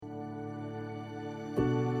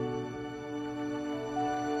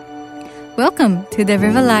Welcome to the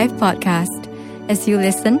River Life podcast. As you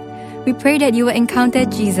listen, we pray that you will encounter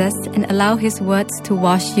Jesus and allow His words to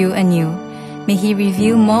wash you anew. May He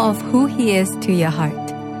reveal more of who He is to your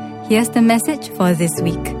heart. Here's the message for this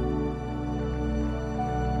week.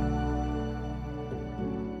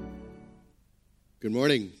 Good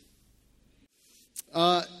morning.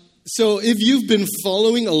 So if you've been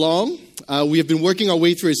following along, we have been working our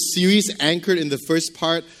way through a series anchored in the first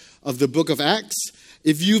part of the book of Acts.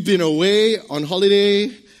 If you've been away on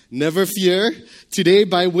holiday, never fear. Today,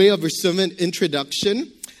 by way of a sermon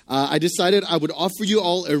introduction, I decided I would offer you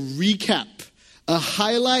all a recap, a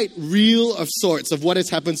highlight reel of sorts of what has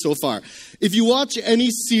happened so far. If you watch any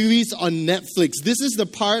series on Netflix, this is the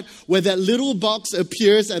part where that little box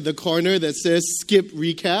appears at the corner that says skip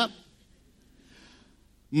recap.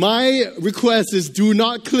 My request is do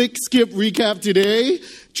not click skip recap today.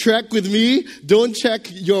 Track with me. Don't check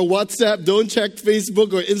your WhatsApp. Don't check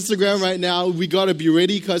Facebook or Instagram right now. We got to be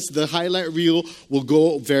ready because the highlight reel will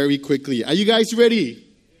go very quickly. Are you guys ready?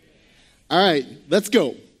 All right, let's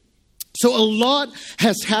go. So a lot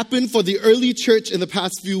has happened for the early church in the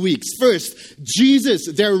past few weeks. First, Jesus,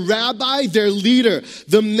 their rabbi, their leader,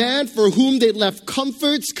 the man for whom they left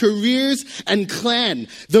comforts, careers, and clan,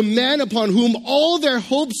 the man upon whom all their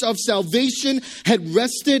hopes of salvation had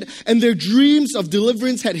rested and their dreams of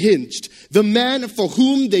deliverance had hinged, the man for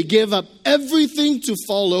whom they gave up everything to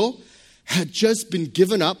follow, had just been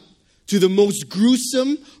given up to the most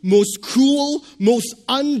gruesome, most cruel, most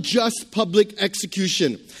unjust public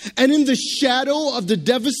execution. And in the shadow of the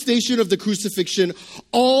devastation of the crucifixion,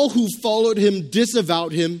 all who followed him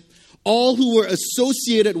disavowed him. All who were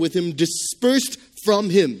associated with him dispersed from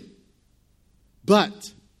him.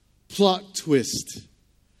 But, plot twist,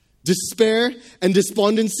 despair and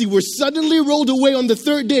despondency were suddenly rolled away on the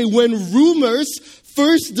third day when rumors,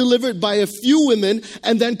 first delivered by a few women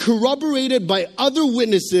and then corroborated by other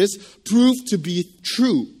witnesses, proved to be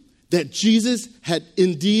true, that Jesus had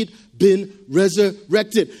indeed been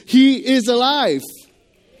resurrected. He is alive.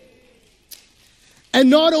 And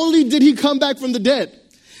not only did he come back from the dead,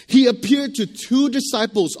 he appeared to two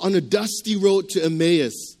disciples on a dusty road to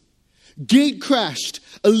Emmaus. Gate crashed,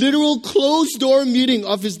 a literal closed-door meeting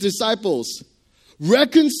of his disciples,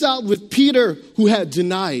 reconciled with Peter, who had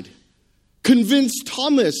denied, convinced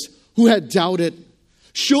Thomas, who had doubted,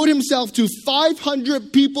 showed himself to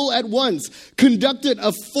 500 people at once, conducted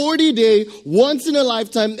a 40-day,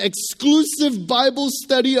 once-in-a-lifetime exclusive Bible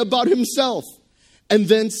study about himself, and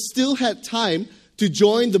then still had time to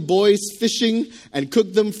join the boys fishing and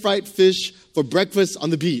cook them fried fish for breakfast on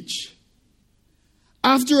the beach.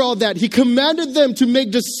 After all that, he commanded them to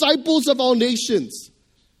make disciples of all nations,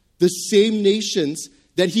 the same nations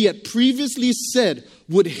that he had previously said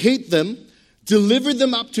would hate them, deliver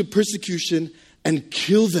them up to persecution, and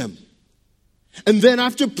kill them. And then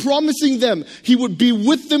after promising them he would be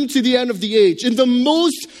with them to the end of the age in the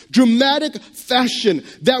most dramatic fashion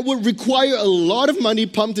that would require a lot of money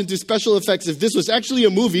pumped into special effects if this was actually a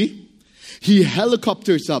movie, he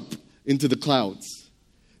helicopters up into the clouds,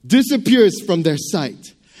 disappears from their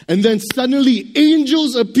sight, and then suddenly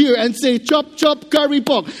angels appear and say, chop, chop, curry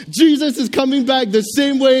pork. Jesus is coming back the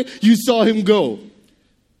same way you saw him go.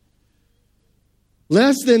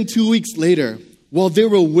 Less than 2 weeks later, while they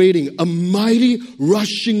were waiting, a mighty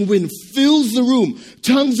rushing wind fills the room.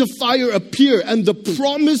 Tongues of fire appear, and the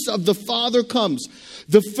promise of the Father comes.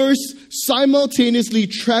 The first simultaneously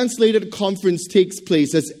translated conference takes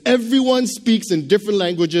place as everyone speaks in different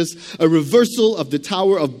languages, a reversal of the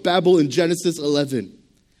Tower of Babel in Genesis 11.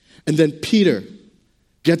 And then Peter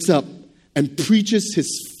gets up and preaches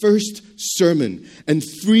his first sermon, and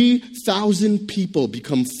 3,000 people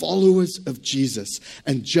become followers of Jesus.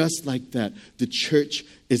 And just like that, the church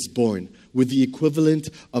is born with the equivalent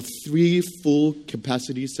of 3 full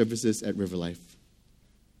capacity services at River Life.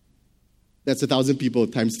 That's 1,000 people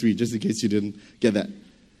times 3, just in case you didn't get that.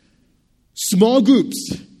 Small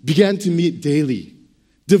groups began to meet daily,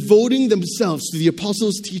 devoting themselves to the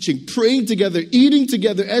apostles' teaching, praying together, eating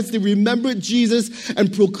together as they remembered Jesus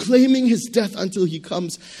and proclaiming his death until he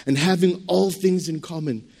comes, and having all things in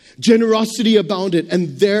common. Generosity abounded,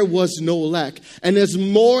 and there was no lack. And as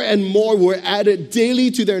more and more were added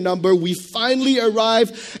daily to their number, we finally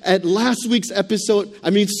arrive at last week's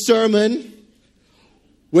sermon,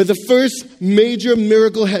 where the first major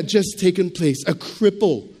miracle had just taken place. A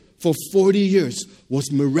cripple for 40 years was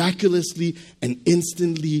miraculously and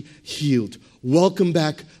instantly healed. Welcome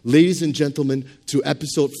back, ladies and gentlemen, to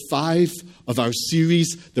episode 5 of our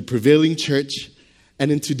series, The Prevailing Church.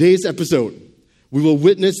 And in today's episode, we will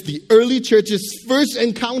witness the early church's first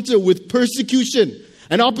encounter with persecution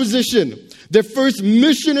and opposition, their first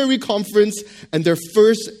missionary conference, and their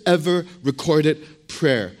first ever recorded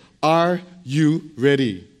prayer. Are you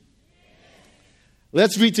ready?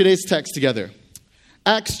 Let's read today's text together.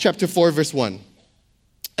 Acts chapter 4, verse 1.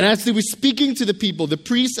 And as they were speaking to the people, the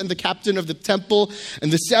priests and the captain of the temple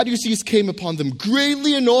and the Sadducees came upon them,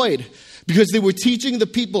 greatly annoyed, because they were teaching the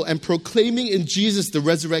people and proclaiming in Jesus the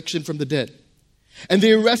resurrection from the dead. And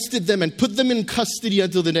they arrested them and put them in custody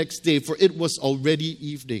until the next day, for it was already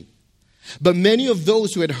evening. But many of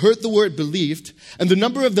those who had heard the word believed, and the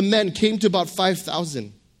number of the men came to about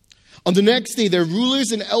 5,000. On the next day, their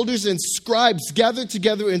rulers and elders and scribes gathered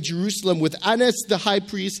together in Jerusalem with Annas the high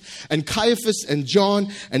priest, and Caiaphas and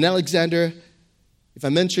John and Alexander. If I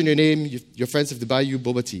mention your name, your friends have to buy you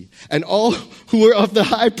boba tea. And all who were of the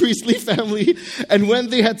high priestly family. And when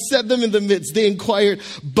they had set them in the midst, they inquired,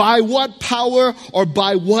 by what power or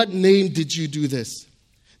by what name did you do this?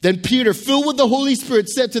 Then Peter, filled with the Holy Spirit,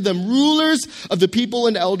 said to them, rulers of the people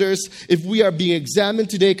and elders, if we are being examined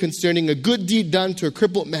today concerning a good deed done to a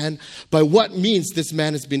crippled man, by what means this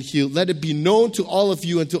man has been healed, let it be known to all of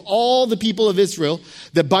you and to all the people of Israel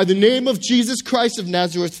that by the name of Jesus Christ of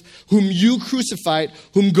Nazareth, whom you crucified,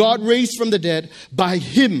 whom God raised from the dead, by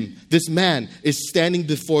him this man is standing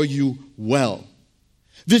before you well.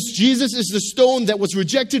 This Jesus is the stone that was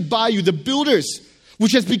rejected by you, the builders,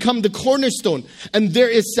 which has become the cornerstone. And there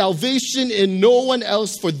is salvation in no one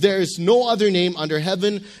else, for there is no other name under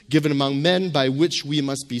heaven given among men by which we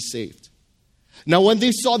must be saved. Now when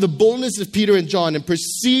they saw the boldness of Peter and John and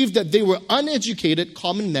perceived that they were uneducated,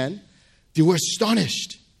 common men, they were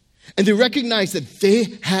astonished. And they recognized that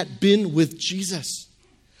they had been with Jesus.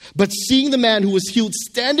 But seeing the man who was healed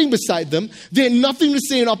standing beside them, they had nothing to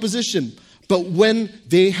say in opposition. But when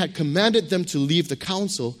they had commanded them to leave the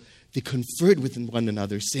council, they conferred with one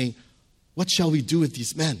another, saying, what shall we do with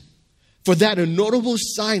these men? For that a notable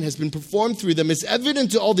sign has been performed through them is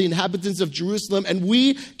evident to all the inhabitants of Jerusalem, and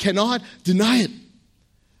we cannot deny it.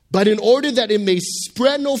 But in order that it may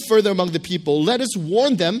spread no further among the people, let us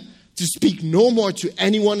warn them to speak no more to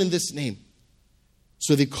anyone in this name.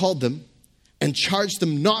 So they called them and charged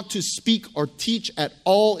them not to speak or teach at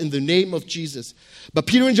all in the name of Jesus. But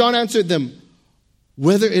Peter and John answered them,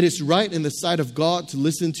 whether it is right in the sight of God to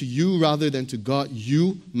listen to you rather than to God,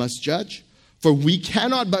 you must judge. For we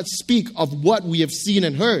cannot but speak of what we have seen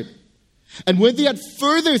and heard. And when they had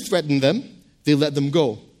further threatened them, they let them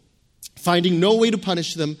go, finding no way to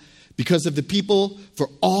punish them because of the people, for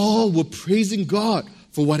all were praising God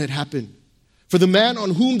for what had happened. For the man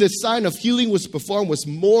on whom this sign of healing was performed was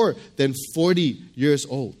more than 40 years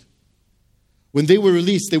old. When they were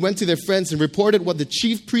released, they went to their friends and reported what the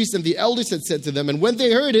chief priests and the elders had said to them. And when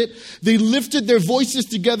they heard it, they lifted their voices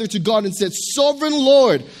together to God and said, Sovereign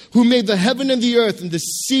Lord, who made the heaven and the earth and the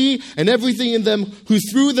sea and everything in them, who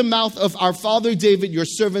through the mouth of our father David, your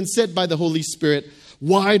servant, said by the Holy Spirit,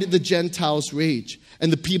 why did the Gentiles rage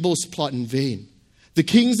and the peoples plot in vain? The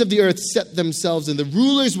kings of the earth set themselves, and the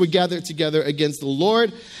rulers were gathered together against the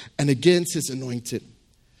Lord and against his anointed.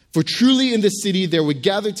 For truly in this city there were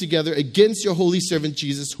gathered together against your holy servant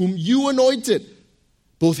Jesus, whom you anointed,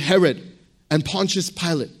 both Herod and Pontius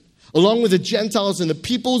Pilate, along with the Gentiles and the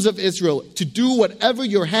peoples of Israel, to do whatever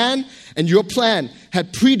your hand and your plan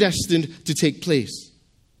had predestined to take place.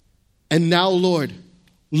 And now, Lord,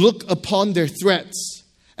 look upon their threats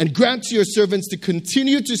and grant to your servants to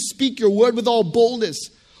continue to speak your word with all boldness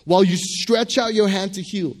while you stretch out your hand to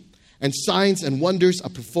heal. And signs and wonders are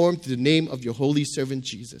performed through the name of your holy servant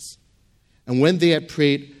Jesus. And when they had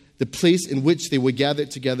prayed, the place in which they were gathered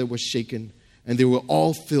together was shaken, and they were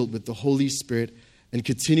all filled with the Holy Spirit and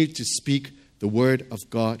continued to speak the word of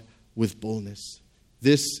God with boldness.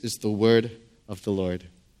 This is the word of the Lord.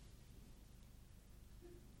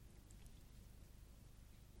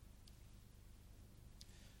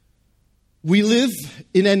 We live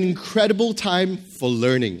in an incredible time for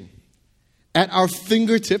learning. At our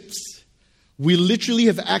fingertips, we literally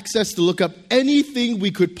have access to look up anything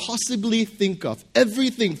we could possibly think of.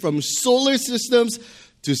 Everything from solar systems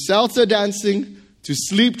to salsa dancing to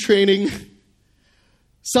sleep training.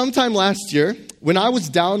 Sometime last year, when I was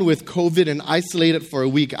down with COVID and isolated for a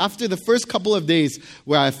week, after the first couple of days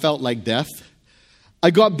where I felt like death,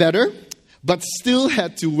 I got better, but still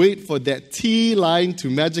had to wait for that T line to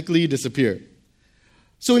magically disappear.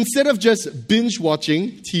 So instead of just binge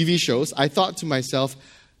watching TV shows, I thought to myself,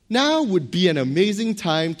 now would be an amazing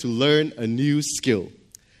time to learn a new skill.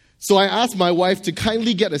 So I asked my wife to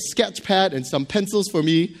kindly get a sketch pad and some pencils for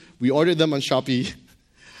me. We ordered them on Shopee.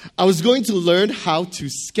 I was going to learn how to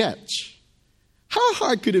sketch. How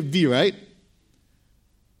hard could it be, right?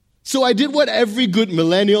 So I did what every good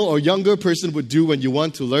millennial or younger person would do when you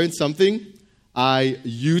want to learn something. I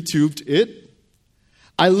YouTubed it.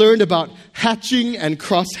 I learned about hatching and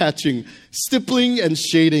cross-hatching, stippling and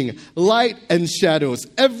shading, light and shadows.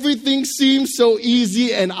 Everything seemed so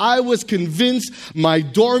easy, and I was convinced my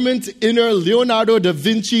dormant inner Leonardo da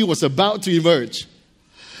Vinci was about to emerge.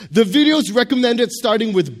 The videos recommended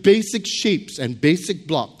starting with basic shapes and basic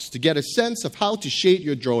blocks to get a sense of how to shade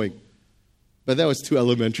your drawing. But that was too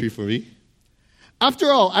elementary for me.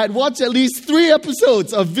 After all, I'd watched at least 3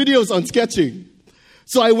 episodes of videos on sketching.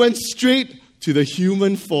 So I went straight to the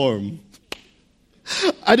human form.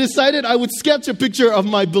 I decided I would sketch a picture of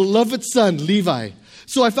my beloved son, Levi.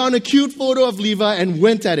 So I found a cute photo of Levi and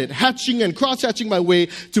went at it, hatching and cross-hatching my way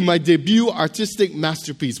to my debut artistic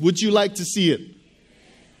masterpiece. Would you like to see it?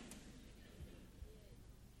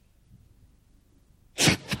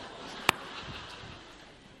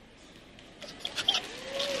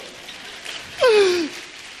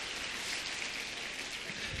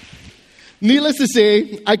 Needless to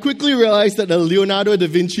say, I quickly realized that the Leonardo da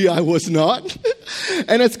Vinci I was not.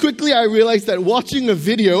 And as quickly I realized that watching a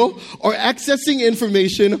video or accessing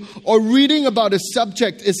information or reading about a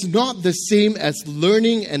subject is not the same as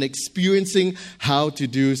learning and experiencing how to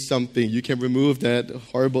do something. You can remove that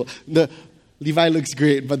horrible... Levi looks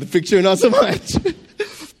great, but the picture not so much.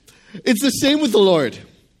 It's the same with the Lord.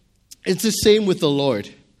 It's the same with the Lord.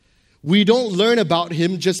 We don't learn about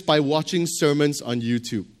Him just by watching sermons on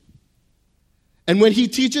YouTube. And when He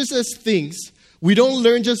teaches us things, we don't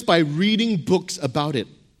learn just by reading books about it.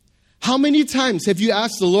 How many times have you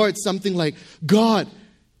asked the Lord something like, God,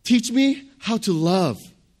 teach me how to love?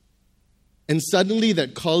 And suddenly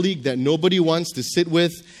that colleague that nobody wants to sit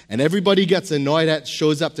with and everybody gets annoyed at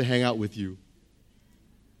shows up to hang out with you.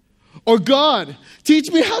 Or God,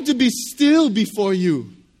 teach me how to be still before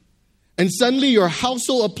you. And suddenly your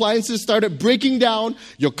household appliances started breaking down,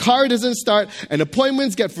 your car doesn't start, and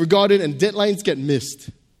appointments get forgotten and deadlines get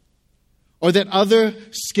missed. Or that other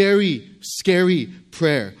scary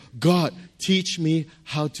prayer, God, teach me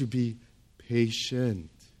how to be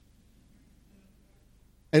patient.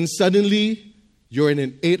 And suddenly you're in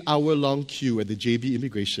an 8-hour-long queue at the JB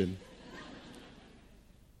Immigration.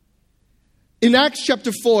 In Acts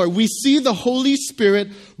chapter 4, we see the Holy Spirit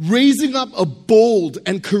raising up a bold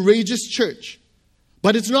and courageous church.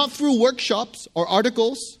 But it's not through workshops or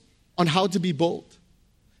articles on how to be bold.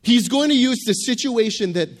 He's going to use the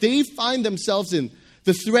situation that they find themselves in,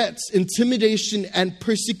 the threats, intimidation, and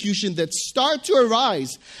persecution that start to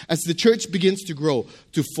arise as the church begins to grow,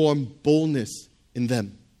 to form boldness in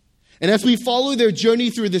them. And as we follow their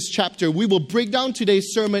journey through this chapter, we will break down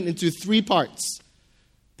today's sermon into 3 parts.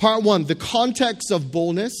 Part 1, the context of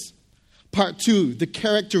boldness. Part 2, the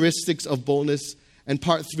characteristics of boldness. And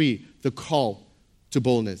part 3, the call to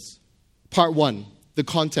boldness. Part 1, the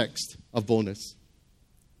context of boldness.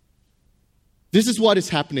 This is what is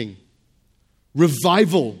happening.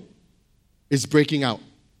 Revival is breaking out.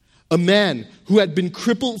 A man who had been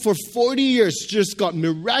crippled for 40 years just got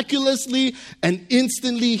miraculously and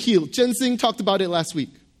instantly healed. Chen Xing talked about it last week.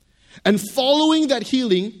 And following that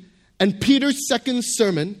healing, and Peter's second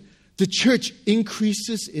sermon, the church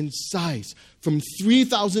increases in size from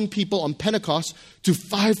 3,000 people on Pentecost to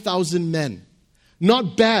 5,000 men.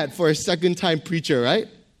 Not bad for a second-time preacher, right?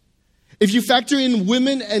 If you factor in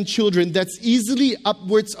women and children, that's easily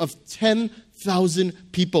upwards of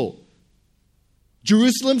 10,000 people.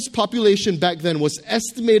 Jerusalem's population back then was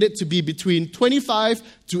estimated to be between 25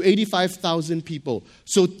 to 85,000 people.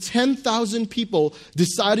 So 10,000 people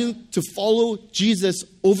deciding to follow Jesus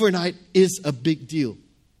overnight is a big deal.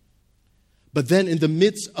 But then in the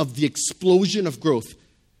midst of the explosion of growth,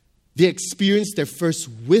 they experienced their first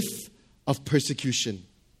whiff of persecution.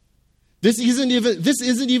 This isn't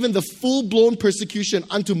even the full-blown persecution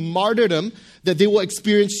unto martyrdom that they will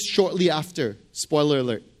experience shortly after. Spoiler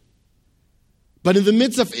alert. But in the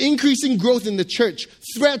midst of increasing growth in the church,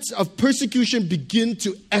 threats of persecution begin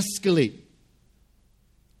to escalate.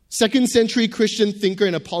 2nd century Christian thinker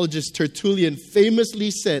and apologist Tertullian famously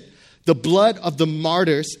said, "The blood of the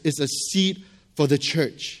martyrs is a seed for the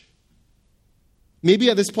church." Maybe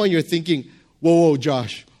at this point you're thinking, whoa,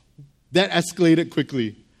 Josh, that escalated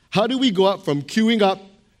quickly. How do we go up from queuing up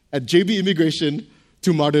at JB Immigration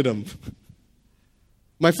to martyrdom?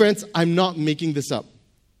 My friends, I'm not making this up.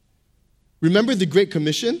 Remember the Great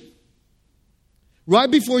Commission? Right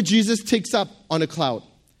before Jesus takes up on a cloud,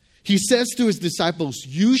 He says to His disciples,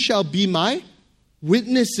 "You shall be my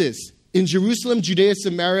witnesses in Jerusalem, Judea,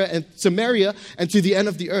 Samaria, and to the end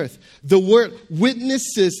of the earth." The word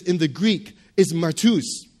witnesses in the Greek is martus.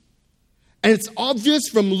 And it's obvious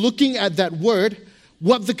from looking at that word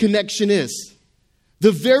what the connection is.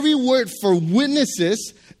 The very word for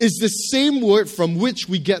witnesses is the same word from which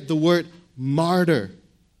we get the word martyr,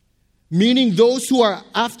 meaning those who are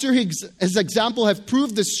after his example have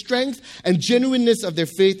proved the strength and genuineness of their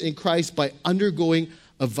faith in Christ by undergoing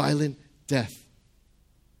a violent death.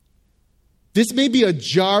 This may be a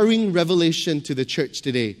jarring revelation to the church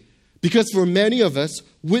today, because for many of us,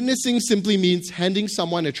 witnessing simply means handing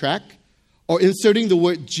someone a tract, or inserting the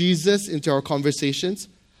word Jesus into our conversations,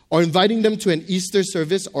 or inviting them to an Easter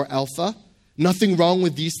service or Alpha. Nothing wrong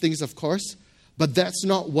with these things, of course, but that's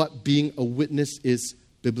not what being a witness is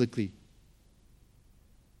biblically.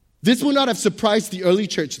 This would not have surprised the early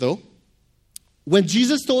church, though. When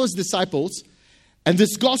Jesus told his disciples, and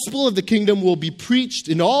this gospel of the kingdom will be preached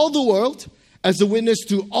in all the world as a witness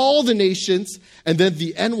to all the nations, and then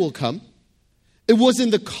the end will come, it was in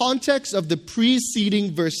the context of the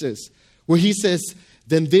preceding verses where he says,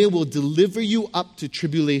 then they will deliver you up to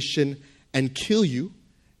tribulation and kill you,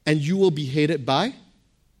 and you will be hated by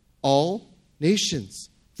all nations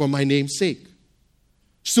for my name's sake.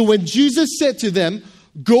 So when Jesus said to them,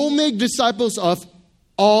 go make disciples of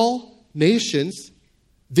all nations,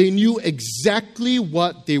 they knew exactly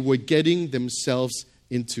what they were getting themselves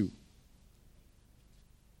into.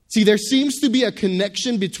 See, there seems to be a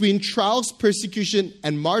connection between trials, persecution,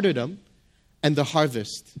 and martyrdom and the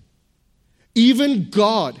harvest. Even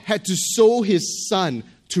God had to sow his son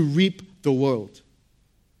to reap the world.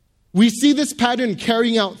 We see this pattern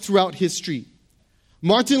carrying out throughout history.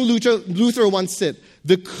 Martin Luther once said,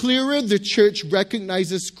 the clearer the church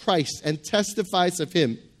recognizes Christ and testifies of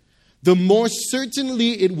him, the more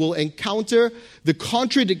certainly it will encounter the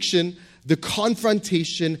contradiction, the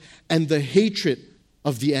confrontation, and the hatred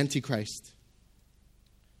of the Antichrist.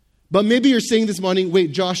 But maybe you're saying this morning,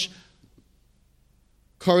 wait, Josh,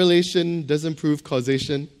 correlation doesn't prove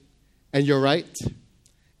causation, and you're right.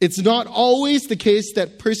 It's not always the case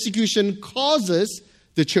that persecution causes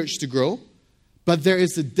the church to grow, but there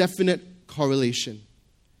is a definite correlation.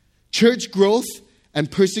 Church growth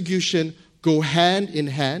and persecution go hand in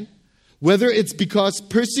hand, whether it's because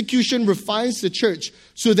persecution refines the church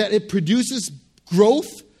so that it produces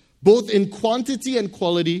growth both in quantity and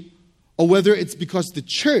quality, or whether it's because the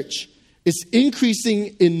church is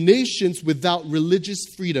increasing in nations without religious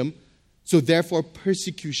freedom, so therefore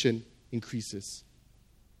persecution increases.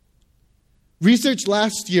 Research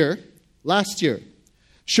last year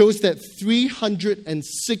shows that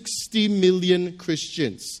 360 million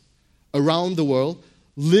Christians around the world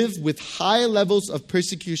live with high levels of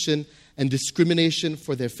persecution and discrimination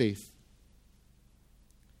for their faith.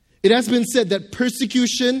 It has been said that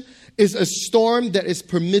persecution is a storm that is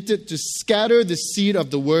permitted to scatter the seed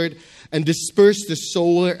of the word and disperse the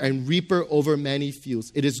sower and reaper over many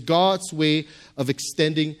fields. It is God's way of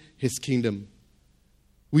extending his kingdom.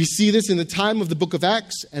 We see this in the time of the book of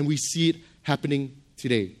Acts, and we see it happening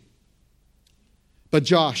today. But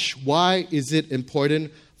Josh, why is it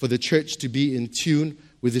important for the church to be in tune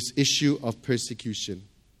with this issue of persecution?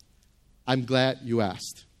 I'm glad you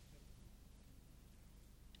asked.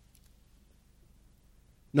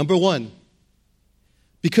 Number one,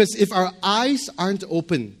 because if our eyes aren't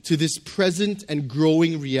open to this present and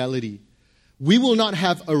growing reality, we will not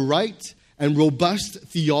have a right and robust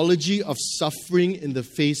theology of suffering in the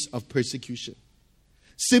face of persecution.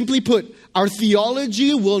 Simply put, our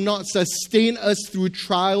theology will not sustain us through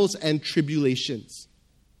trials and tribulations.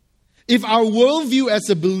 If our worldview as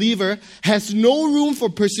a believer has no room for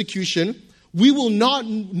persecution, we will not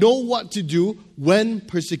know what to do when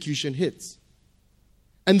persecution hits.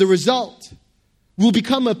 And the result will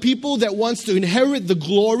become a people that wants to inherit the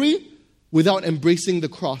glory without embracing the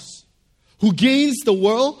cross, who gains the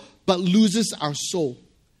world but loses our soul.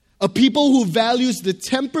 A people who values the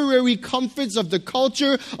temporary comforts of the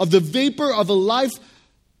culture, of the vapor of a life,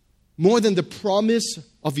 more than the promise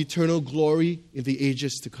of eternal glory in the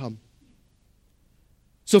ages to come.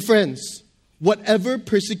 So friends, whatever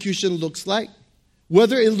persecution looks like,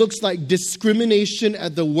 whether it looks like discrimination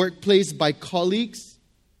at the workplace by colleagues,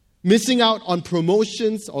 missing out on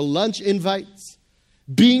promotions or lunch invites,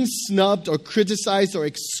 being snubbed or criticized or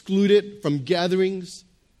excluded from gatherings,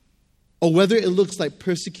 or whether it looks like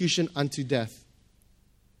persecution unto death,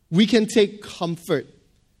 we can take comfort,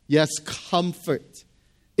 yes, comfort,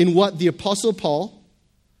 in what the Apostle Paul,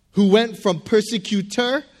 who went from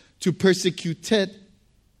persecutor to persecuted,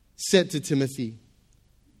 said to Timothy.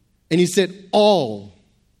 And he said, all,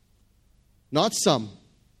 not some,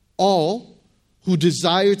 all who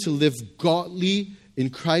desire to live godly in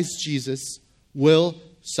Christ Jesus will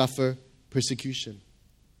suffer persecution.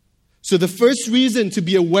 So the first reason to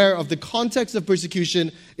be aware of the context of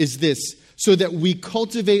persecution is this, so that we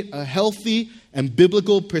cultivate a healthy and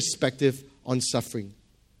biblical perspective on suffering.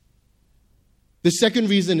 The second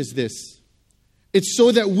reason is this. It's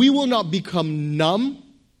so that we will not become numb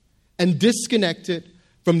and disconnected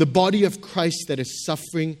from the body of Christ that is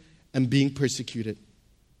suffering and being persecuted.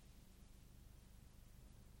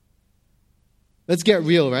 Let's get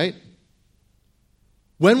real, right?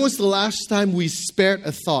 When was the last time we spared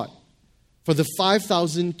a thought for the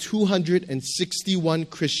 5,261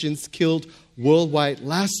 Christians killed worldwide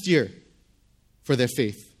last year for their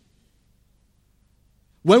faith?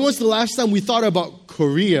 When was the last time we thought about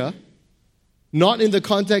Korea, not in the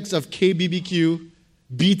context of KBBQ,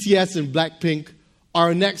 BTS and Blackpink,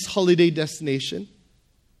 our next holiday destination,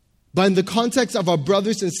 but in the context of our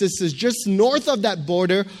brothers and sisters just north of that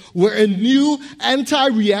border, where a new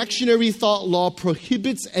anti-reactionary thought law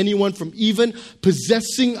prohibits anyone from even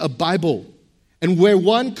possessing a Bible, and where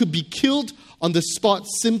one could be killed on the spot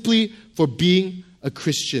simply for being a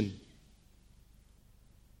Christian?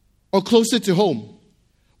 Or closer to home,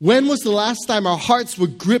 when was the last time our hearts were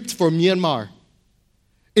gripped for Myanmar?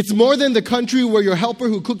 It's more than the country where your helper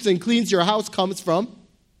who cooks and cleans your house comes from.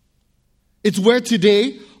 It's where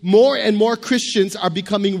today more and more Christians are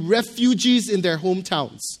becoming refugees in their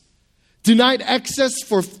hometowns, denied access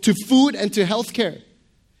to food and to healthcare.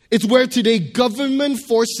 It's where today government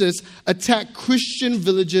forces attack Christian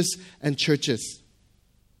villages and churches.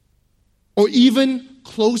 Or even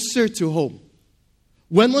closer to home,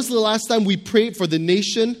 when was the last time we prayed for the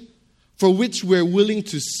nation for which we're willing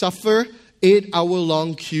to suffer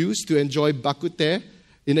 8-hour-long queues to enjoy bak kut teh,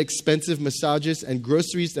 inexpensive massages, and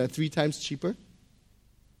groceries that are 3 times cheaper?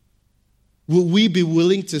 Will we be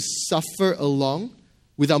willing to suffer along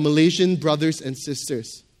with our Malaysian brothers and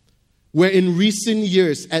sisters, where in recent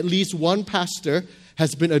years at least one pastor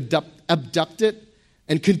has been abducted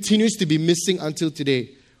and continues to be missing until today,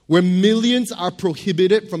 where millions are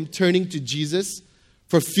prohibited from turning to Jesus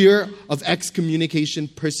for fear of excommunication,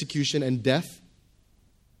 persecution, and death?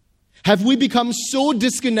 Have we become so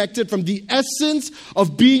disconnected from the essence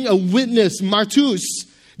of being a witness, martus,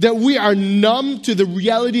 that we are numb to the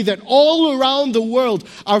reality that all around the world,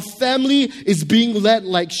 our family is being led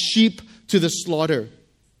like sheep to the slaughter?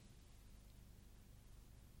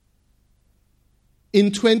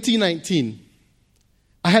 In 2019,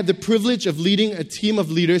 I had the privilege of leading a team of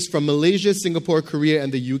leaders from Malaysia, Singapore, Korea,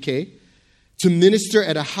 and the UK to minister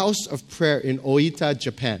at a house of prayer in Oita,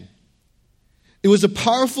 Japan. It was a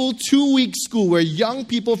powerful 2-week school where young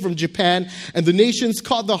people from Japan and the nations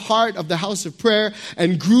caught the heart of the house of prayer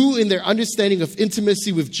and grew in their understanding of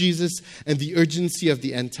intimacy with Jesus and the urgency of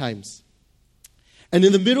the end times. And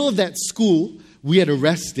in the middle of that school, we had a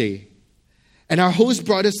rest day. And our host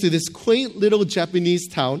brought us to this quaint little Japanese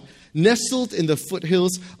town nestled in the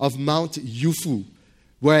foothills of Mount Yufu,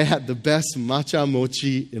 where I had the best matcha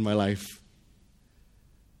mochi in my life.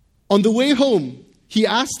 On the way home, he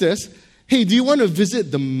asked us, "Hey, do you want to visit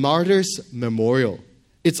the Martyrs Memorial?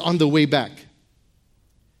 It's on the way back."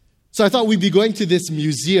 So I thought we'd be going to this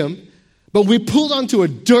museum, but we pulled onto a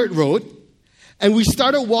dirt road and we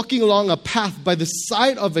started walking along a path by the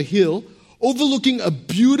side of a hill overlooking a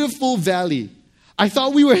beautiful valley. I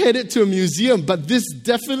thought we were headed to a museum, but this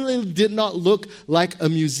definitely did not look like a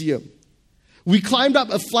museum. We climbed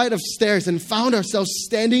up a flight of stairs and found ourselves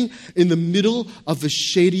standing in the middle of a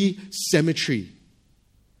shady cemetery.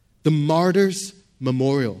 The Martyrs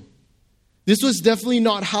Memorial. This was definitely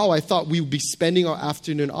not how I thought we would be spending our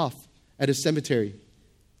afternoon off at a cemetery.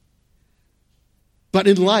 But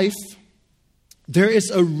in life, there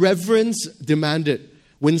is a reverence demanded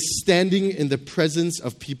when standing in the presence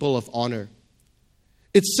of people of honor.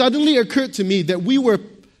 It suddenly occurred to me that we were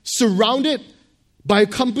surrounded by a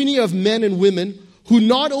company of men and women who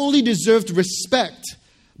not only deserved respect,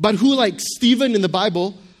 but who, like Stephen in the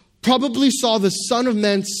Bible, probably saw the Son of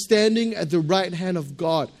Man standing at the right hand of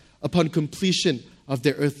God upon completion of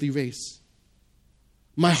their earthly race.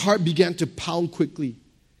 My heart began to pound quickly,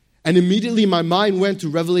 and immediately my mind went to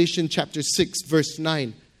Revelation chapter 6, verse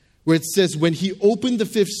 9, where it says, "When he opened the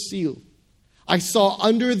 5th seal, I saw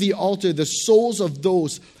under the altar the souls of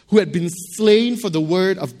those who had been slain for the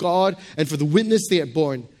word of God and for the witness they had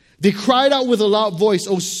borne. They cried out with a loud voice,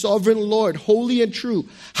 'O sovereign Lord, holy and true,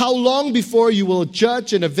 how long before you will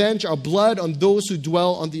judge and avenge our blood on those who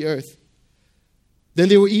dwell on the earth?' Then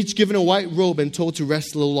they were each given a white robe and told to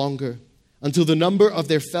rest a little longer, until the number of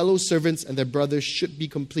their fellow servants and their brothers should be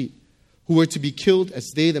complete, who were to be killed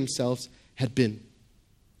as they themselves had been."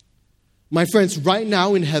 My friends, right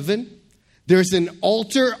now in heaven, there's an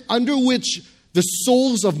altar under which The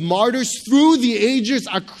souls of martyrs through the ages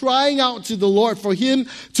are crying out to the Lord for Him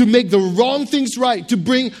to make the wrong things right, to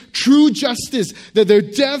bring true justice, that their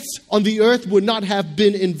deaths on the earth would not have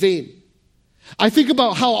been in vain. I think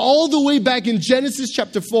about how all the way back in Genesis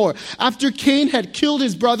chapter 4, after Cain had killed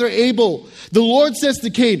his brother Abel, the Lord says to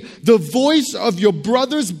Cain, "The voice of your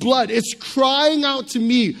brother's blood is crying out to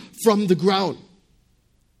me from the ground."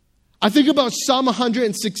 I think about Psalm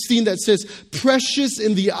 116 that says, "Precious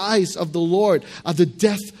in the eyes of the Lord are the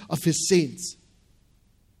death of His saints."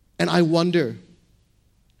 And I wonder,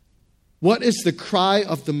 what is the cry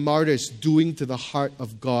of the martyrs doing to the heart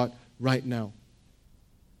of God right now?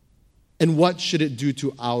 And what should it do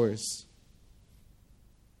to ours?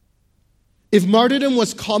 If martyrdom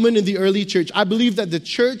was common in the early church, I believe that the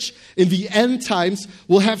church in the end times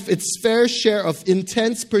will have its fair share of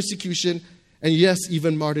intense persecution and, yes,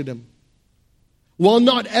 even martyrdom. While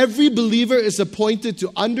not every believer is appointed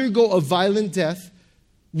to undergo a violent death,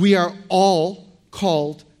 we are all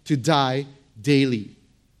called to die daily.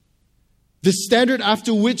 The standard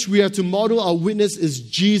after which we are to model our witness is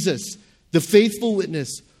Jesus, the faithful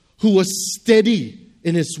witness, who was steady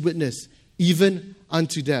in His witness, even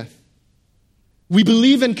unto death. We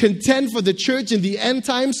believe and contend for the church in the end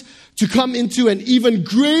times to come into an even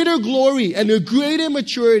greater glory and a greater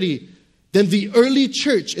maturity than the early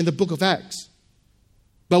church in the book of Acts.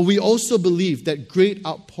 But we also believe that great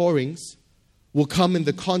outpourings will come in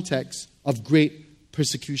the context of great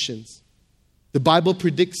persecutions. The Bible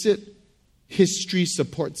predicts it. History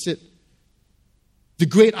supports it. The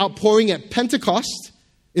great outpouring at Pentecost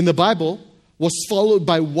in the Bible was followed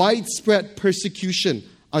by widespread persecution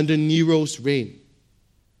under Nero's reign.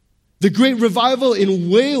 The great revival in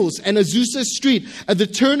Wales and Azusa Street at the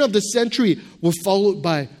turn of the century were followed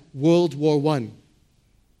by World War I.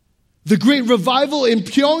 The great revival in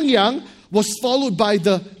Pyongyang was followed by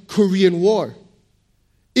the Korean War.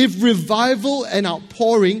 If revival and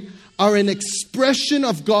outpouring are an expression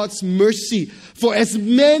of God's mercy for as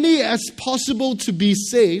many as possible to be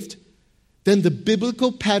saved, then the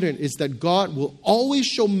biblical pattern is that God will always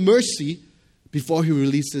show mercy before He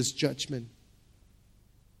releases judgment.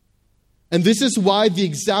 And this is why the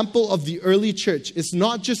example of the early church is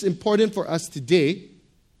not just important for us today,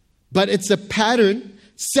 but it's a pattern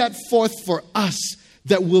set forth for us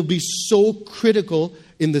that will be so critical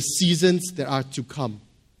in the seasons that are to come.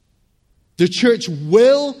 The church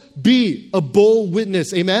will be a bold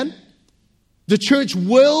witness, amen? The church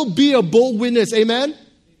will be a bold witness, amen?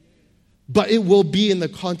 But it will be in the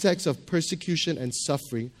context of persecution and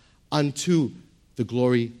suffering unto the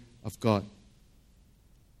glory of God.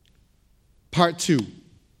 Part 2,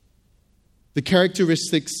 the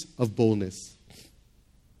characteristics of boldness.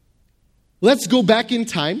 Let's go back in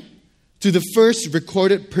time to the first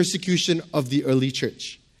recorded persecution of the early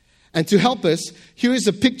church. And to help us, here is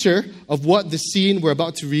a picture of what the scene we're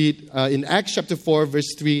about to read in Acts chapter 4,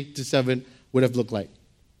 verse 3 to 7 would have looked like.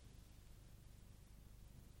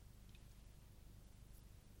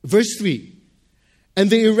 Verse 3, "And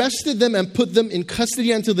they arrested them and put them in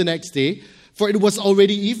custody until the next day, for it was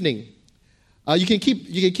already evening." You can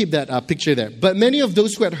keep that picture there. "But many of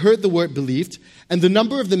those who had heard the word believed, and the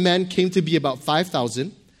number of the men came to be about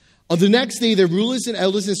 5,000. On the next day, the rulers and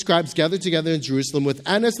elders and scribes gathered together in Jerusalem with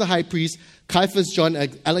Annas the high priest, Caiaphas, John,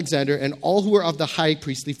 Alexander, and all who were of the high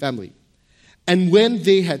priestly family. And when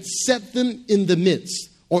they had set them in the midst,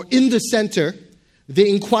 or in the center, they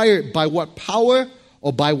inquired, 'By what power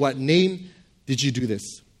or by what name did you do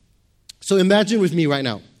this?'" So imagine with me right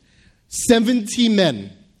now, 70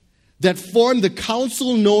 men that formed the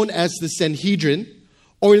council known as the Sanhedrin,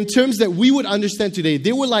 or in terms that we would understand today,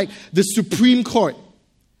 they were like the Supreme Court.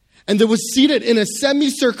 And they were seated in a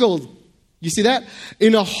semicircle, you see that?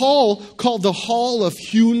 In a hall called the Hall of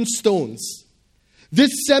Hewn Stones. This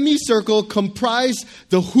semicircle comprised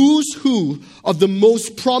the who's who of the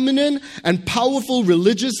most prominent and powerful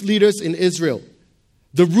religious leaders in Israel.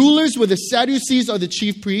 The rulers were the Sadducees or the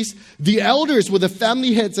chief priests. The elders were the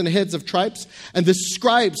family heads and heads of tribes. And the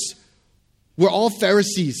scribes were all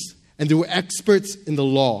Pharisees, and they were experts in the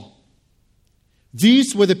law.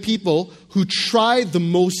 These were the people who tried the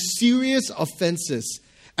most serious offenses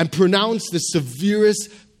and pronounced the severest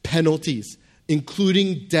penalties,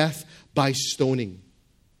 including death by stoning.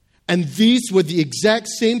 And these were the exact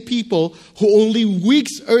same people who only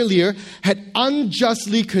weeks earlier had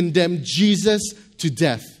unjustly condemned Jesus to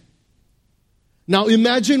death. Now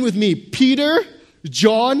imagine with me, Peter,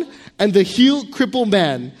 John, and the healed crippled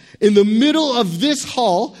man in the middle of this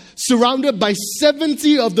hall, surrounded by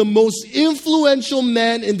 70 of the most influential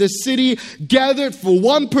men in the city, gathered for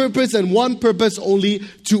one purpose and one purpose only,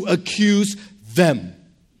 to accuse them.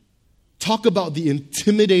 Talk about the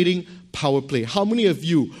intimidating power play. How many of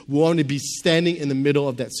you want to be standing in the middle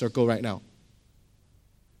of that circle right now?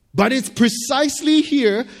 But it's precisely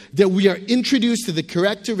here that we are introduced to the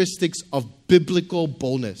characteristics of biblical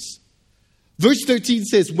boldness. Verse 13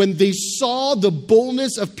 says, when they saw the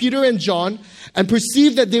boldness of Peter and John and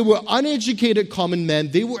perceived that they were uneducated common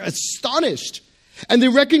men, they were astonished. And they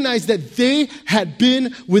recognized that they had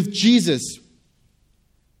been with Jesus.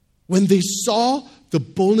 When they saw the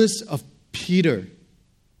boldness of Peter.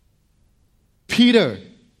 Peter.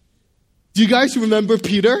 Do you guys remember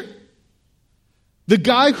Peter? The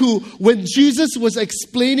guy who, when Jesus was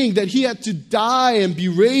explaining that he had to die and be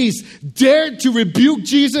raised, dared to rebuke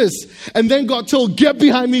Jesus and then got told, "Get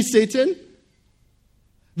behind me, Satan."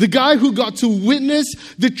 The guy who got to witness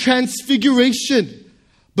the transfiguration.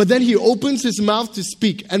 But then he opens his mouth to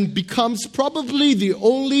speak and becomes probably the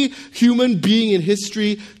only human being in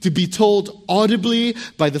history to be told audibly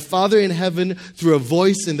by the Father in heaven through a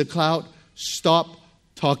voice in the cloud, "Stop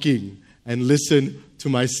talking and listen to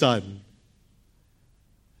my son."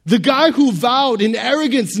 The guy who vowed in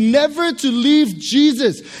arrogance never to leave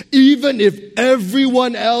Jesus, even if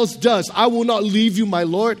everyone else does. "I will not leave you, my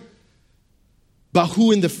Lord." But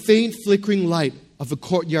who in the faint flickering light of a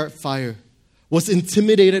courtyard fire was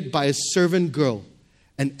intimidated by a servant girl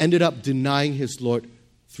and ended up denying his Lord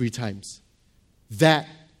 3 times. That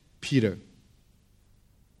Peter.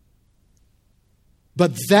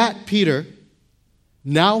 But that Peter,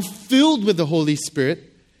 now filled with the Holy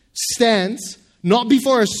Spirit, stands not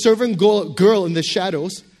before a servant girl in the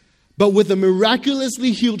shadows, but with a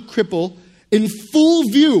miraculously healed cripple in full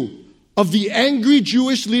view of the angry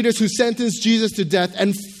Jewish leaders who sentenced Jesus to death,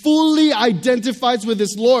 and fully identifies with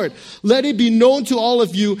his Lord. "Let it be known to all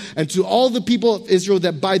of you and to all the people of Israel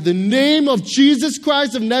that by the name of Jesus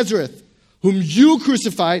Christ of Nazareth, whom you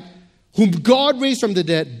crucified, whom God raised from the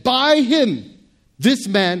dead, by him, this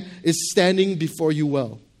man is standing before you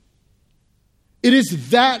well." It is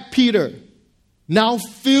that Peter, now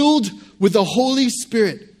filled with the Holy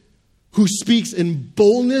Spirit, who speaks in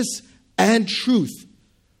boldness and truth.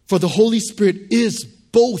 For the Holy Spirit is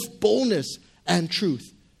both boldness and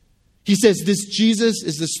truth. He says, "This Jesus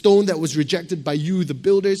is the stone that was rejected by you, the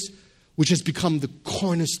builders, which has become the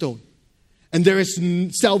cornerstone. And there is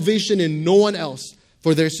salvation in no one else,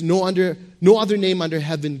 for there is no other name under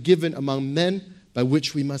heaven given among men by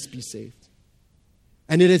which we must be saved."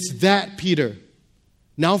 And it is that Peter,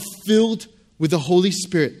 now filled with the Holy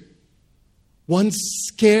Spirit, once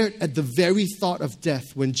scared at the very thought of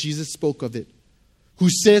death when Jesus spoke of it, who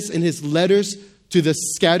says in his letters to the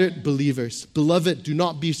scattered believers, "Beloved, do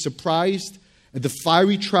not be surprised at the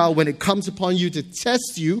fiery trial when it comes upon you to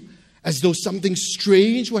test you as though something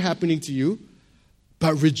strange were happening to you,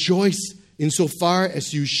 but rejoice insofar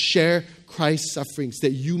as you share Christ's sufferings,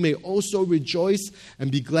 that you may also rejoice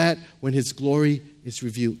and be glad when his glory is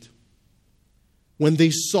revealed." When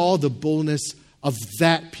they saw the boldness of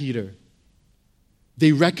that Peter,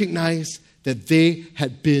 they recognized that they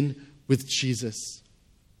had been with Jesus.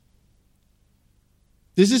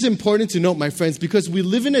 This is important to note, my friends, because we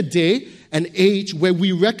live in a day and age where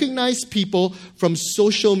we recognize people from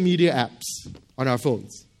social media apps on our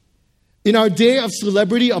phones. In our day of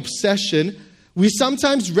celebrity obsession, we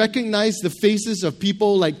sometimes recognize the faces of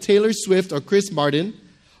people like Taylor Swift or Chris Martin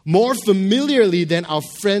more familiarly than our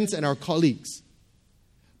friends and our colleagues.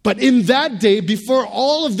 But in that day, before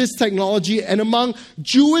all of this technology, and among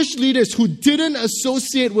Jewish leaders who didn't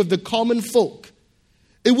associate with the common folk,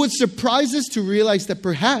 it would surprise us to realize that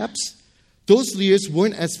perhaps those leaders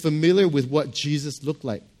weren't as familiar with what Jesus looked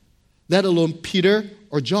like, let alone Peter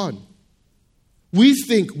or John. We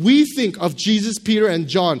think of Jesus, Peter, and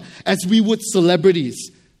John as we would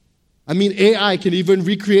celebrities. I mean, AI can even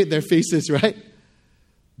recreate their faces, right?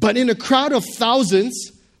 But in a crowd of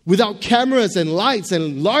thousands, without cameras and lights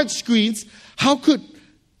and large screens, how could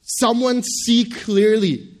someone see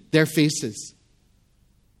clearly their faces?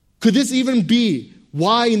 Could this even be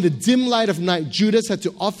why in the dim light of night Judas had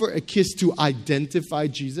to offer a kiss to identify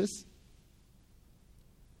Jesus?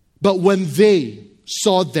 But when they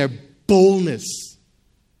saw their boldness,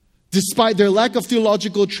 despite their lack of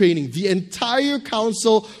theological training, the entire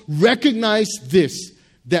council recognized this,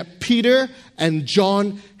 that Peter and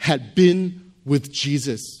John had been with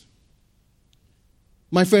Jesus.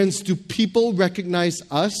 My friends, do people recognize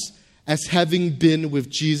us as having been with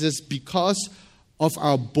Jesus because of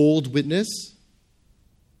our bold witness?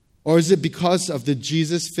 Or is it because of the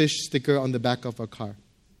Jesus fish sticker on the back of our car?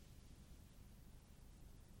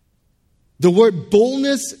 The word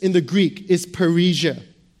boldness in the Greek is parrhesia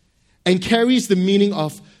and carries the meaning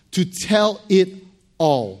of to tell it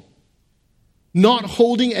all. not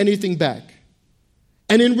holding anything back.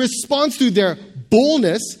 And in response to their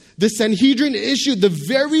boldness, the Sanhedrin issued the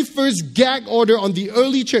very first gag order on the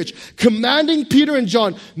early church, commanding Peter and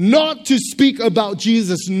John not to speak about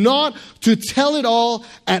Jesus, not to tell it all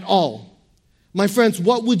at all. My friends,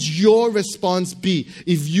 what would your response be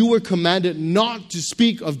if you were commanded not to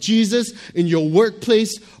speak of Jesus in your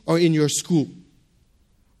workplace or in your school?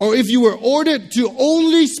 Or if you were ordered to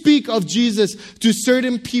only speak of Jesus to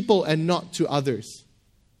certain people and not to others?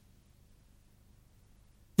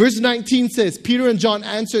 Verse 19 says, Peter and John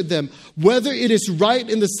answered them, whether it is right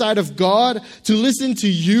in the sight of God to listen to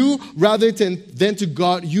you rather than to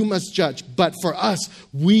God, you must judge. But for us,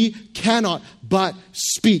 we cannot but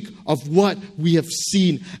speak of what we have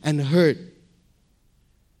seen and heard.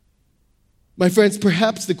 My friends,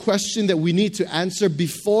 perhaps the question that we need to answer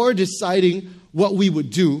before deciding what we would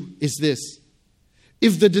do is this.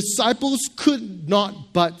 If the disciples could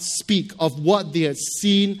not but speak of what they had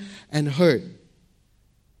seen and heard,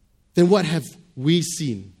 then what have we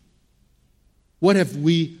seen? What have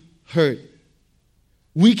we heard?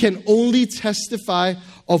 We can only testify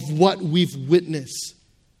of what we've witnessed.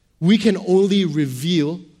 We can only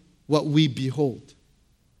reveal what we behold.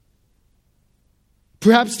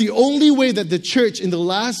 Perhaps the only way that the church in the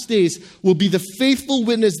last days will be the faithful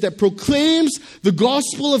witness that proclaims the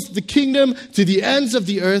gospel of the kingdom to the ends of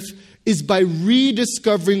the earth is by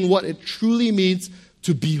rediscovering what it truly means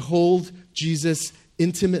to behold Jesus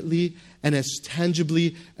intimately and as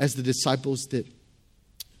tangibly as the disciples did.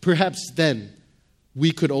 Perhaps then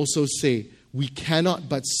we could also say we cannot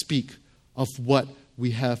but speak of what we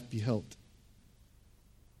have beheld.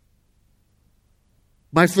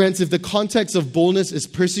 My friends, if the context of boldness is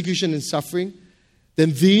persecution and suffering,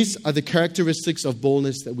 then these are the characteristics of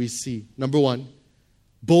boldness that we see. Number one,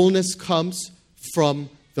 boldness comes from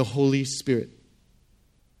the Holy Spirit.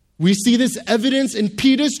 We see this evidence in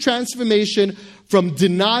Peter's transformation from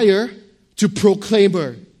denier to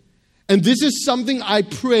proclaimer. And this is something I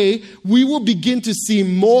pray we will begin to see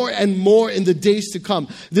more and more in the days to come.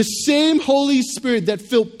 The same Holy Spirit that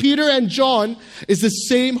filled Peter and John is the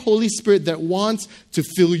same Holy Spirit that wants to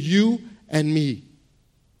fill you and me.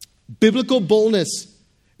 Biblical boldness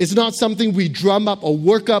is not something we drum up or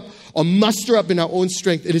work up or muster up in our own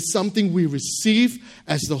strength. It is something we receive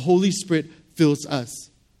as the Holy Spirit fills us.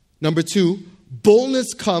 Number two,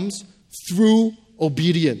 boldness comes through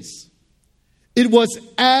obedience. It was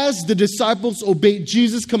as the disciples obeyed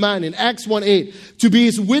Jesus' command in Acts 1:8 to be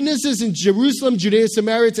his witnesses in Jerusalem, Judea,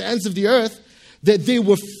 Samaria, to the ends of the earth, that they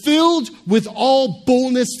were filled with all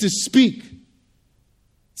boldness to speak.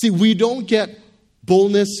 See, we don't get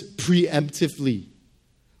boldness preemptively.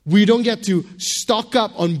 We don't get to stock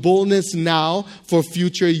up on boldness now for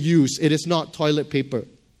future use. It is not toilet paper.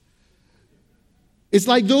 It's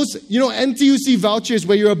like those, NTUC vouchers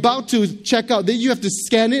where you're about to check out. Then you have to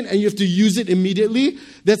scan it and you have to use it immediately.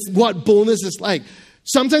 That's what boldness is like.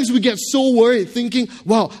 Sometimes we get so worried thinking,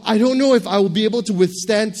 wow, I don't know if I will be able to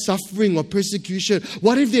withstand suffering or persecution.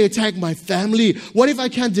 What if they attack my family? What if I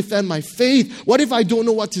can't defend my faith? What if I don't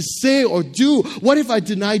know what to say or do? What if I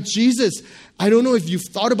deny Jesus? I don't know if you've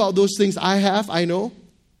thought about those things. I have, I know.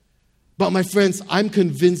 But my friends, I'm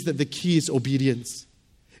convinced that the key is obedience.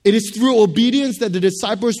 It is through obedience that the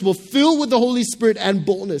disciples will fill with the Holy Spirit and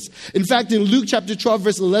boldness. In fact, in Luke chapter 12,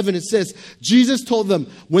 verse 11, it says, Jesus told them,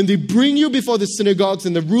 when they bring you before the synagogues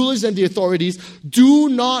and the rulers and the authorities, do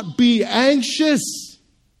not be anxious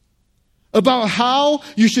about how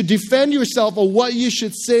you should defend yourself or what you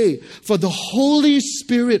should say. For the Holy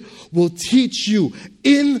Spirit will teach you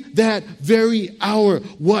in that very hour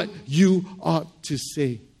what you ought to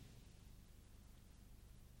say.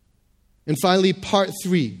 And finally, part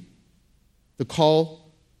 3, the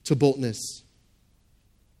call to boldness.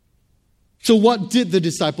 So what did the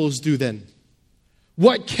disciples do then?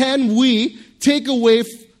 What can we take away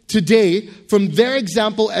today from their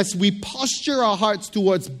example as we posture our hearts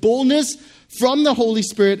towards boldness from the Holy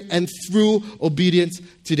Spirit and through obedience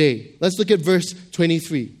today? Let's look at verse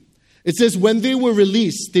 23. It says, when they were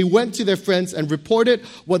released, they went to their friends and reported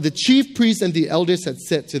what the chief priests and the elders had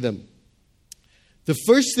said to them. The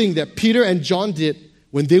first thing that Peter and John did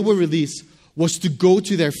when they were released was to go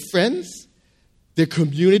to their friends, their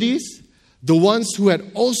communities, the ones who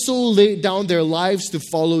had also laid down their lives to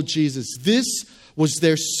follow Jesus. This was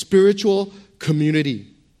their spiritual community.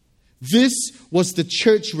 This was the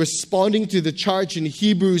church responding to the charge in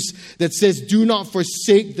Hebrews that says, do not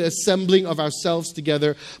forsake the assembling of ourselves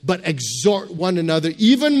together, but exhort one another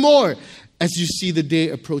even more as you see the day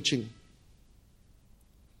approaching.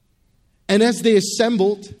 And as they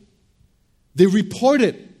assembled, they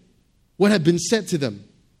reported what had been said to them.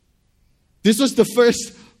 This was the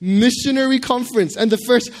first missionary conference and the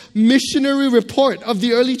first missionary report of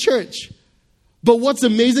the early church. But what's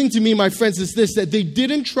amazing to me, my friends, is this, that they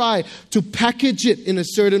didn't try to package it in a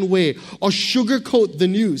certain way or sugarcoat the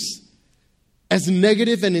news as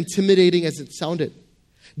negative and intimidating as it sounded.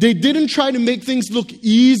 They didn't try to make things look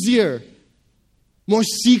easier, more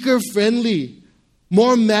seeker-friendly,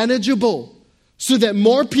 more manageable, so that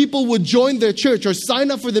more people would join their church or sign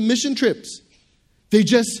up for the mission trips. They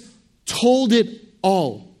just told it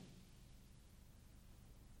all.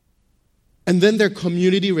 And then their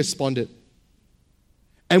community responded.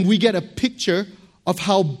 And we get a picture of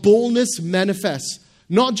how boldness manifests,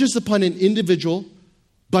 not just upon an individual,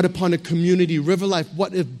 but upon a community. River Life,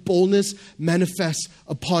 what if boldness manifests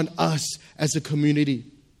upon us as a community?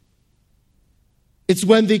 It's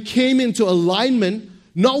when they came into alignment,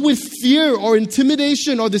 not with fear or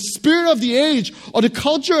intimidation or the spirit of the age or the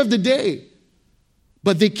culture of the day,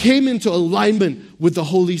 but they came into alignment with the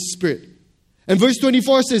Holy Spirit. And verse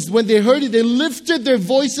 24 says, when they heard it, they lifted their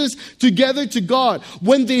voices together to God.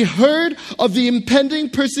 When they heard of the impending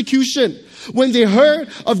persecution, when they heard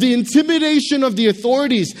of the intimidation of the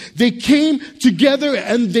authorities, they came together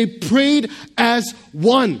and they prayed as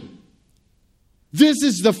one. This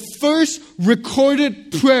is the first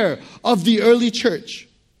recorded prayer of the early church.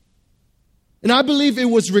 And I believe it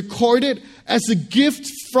was recorded as a gift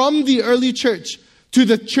from the early church to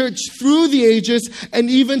the church through the ages and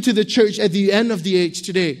even to the church at the end of the age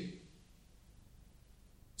today.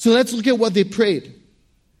 So let's look at what they prayed.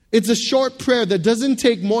 It's a short prayer that doesn't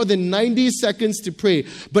take more than 90 seconds to pray,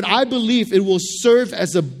 but I believe it will serve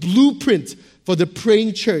as a blueprint for the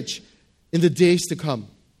praying church in the days to come.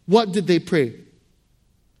 What did they pray?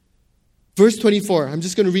 Verse 24, I'm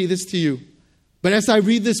just going to read this to you. But as I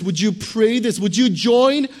read this, would you pray this? Would you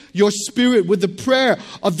join your spirit with the prayer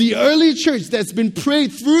of the early church that's been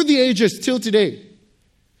prayed through the ages till today?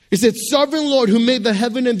 It said, Sovereign Lord, who made the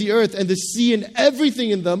heaven and the earth and the sea and everything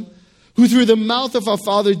in them, who through the mouth of our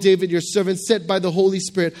father David, your servant, said by the Holy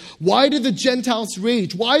Spirit, why did the Gentiles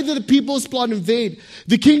rage? Why did the peoples plot and invade?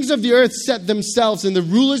 The kings of the earth set themselves, and the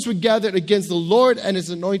rulers were gathered against the Lord and his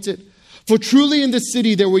anointed. For truly in the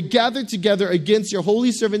city they were gathered together against your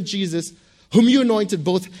holy servant Jesus, whom you anointed,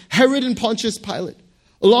 both Herod and Pontius Pilate,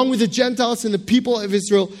 along with the Gentiles and the people of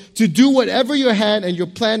Israel, to do whatever your hand and your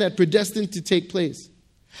plan had predestined to take place.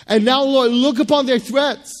 And now, Lord, look upon their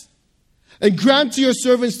threats and grant to your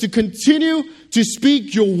servants to continue to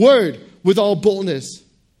speak your word with all boldness.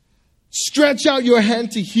 Stretch out your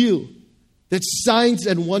hand to heal, that signs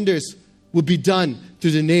and wonders will be done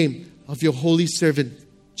through the name of your holy servant,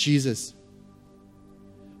 Jesus.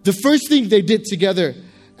 The first thing they did together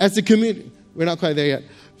as a community, we're not quite there yet.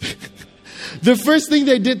 The first thing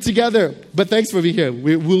they did together, but thanks for being here.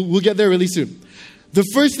 We'll get there really soon. The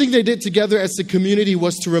first thing they did together as a community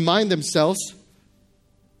was to remind themselves,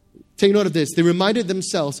 take note of this, they reminded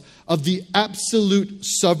themselves of the absolute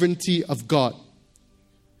sovereignty of God.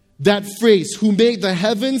 That phrase, who made the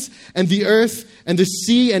heavens and the earth and the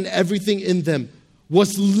sea and everything in them,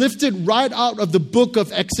 was lifted right out of the book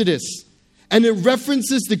of Exodus. And it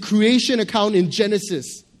references the creation account in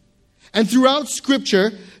Genesis. And throughout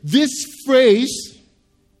Scripture, this phrase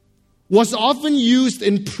was often used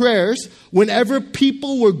in prayers whenever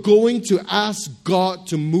people were going to ask God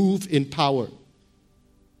to move in power.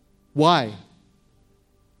 Why?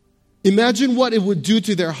 Imagine what it would do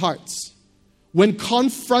to their hearts when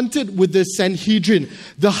confronted with the Sanhedrin,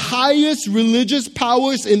 the highest religious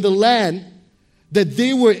powers in the land, that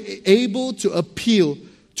they were able to appeal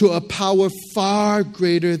to a power far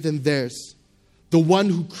greater than theirs, the one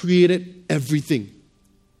who created everything.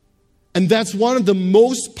 And that's one of the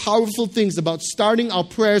most powerful things about starting our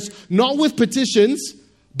prayers, not with petitions,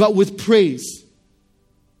 but with praise.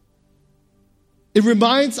 It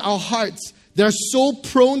reminds our hearts that are so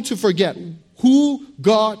prone to forget who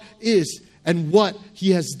God is and what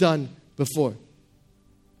He has done before.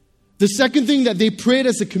 The second thing that they prayed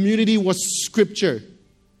as a community was Scripture.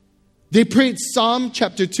 They prayed Psalm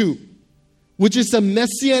chapter 2, which is a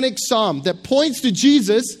messianic psalm that points to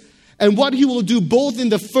Jesus and what He will do both in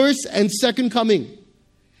the first and second coming.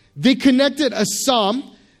 They connected a psalm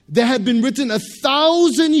that had been written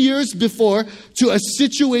 1,000 years before to a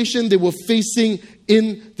situation they were facing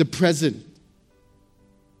in the present.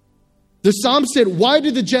 The psalm said, why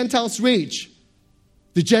did the Gentiles rage?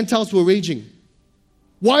 The Gentiles were raging.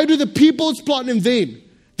 Why do the peoples plot in vain?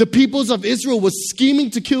 The peoples of Israel were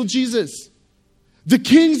scheming to kill Jesus. The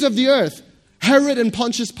kings of the earth, Herod and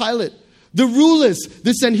Pontius Pilate, The rulers,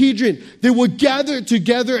 the Sanhedrin, they were gathered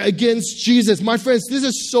together against Jesus. My friends, this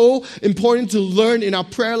is so important to learn in our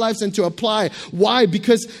prayer lives and to apply. Why?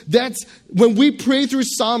 Because that's when we pray through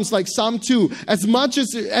Psalms like Psalm 2, as much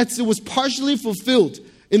as it was partially fulfilled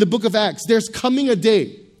in the book of Acts, there's coming a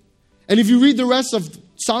day. And if you read the rest of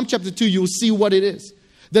Psalm chapter 2, you'll see what it is.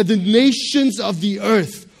 That the nations of the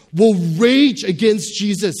earth will rage against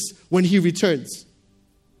Jesus when he returns.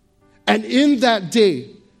 And in that day,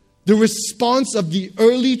 the response of the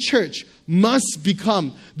early church must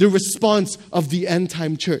become the response of the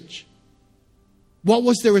end-time church. What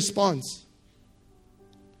was their response?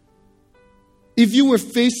 If you were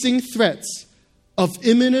facing threats of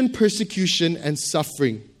imminent persecution and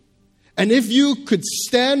suffering, and if you could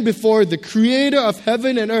stand before the creator of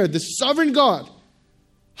heaven and earth, the sovereign God,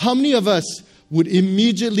 how many of us would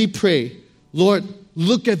immediately pray, Lord,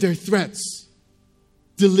 look at their threats,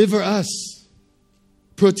 deliver us,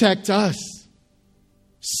 protect us,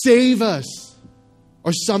 save us,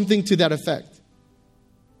 or something to that effect?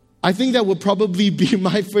 I think that would probably be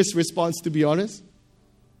my first response, to be honest.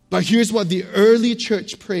 But here's what the early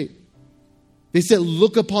church prayed. They said,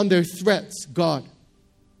 look upon their threats, God.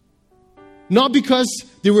 Not because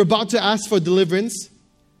they were about to ask for deliverance,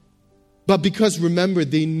 but because, remember,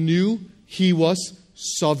 they knew he was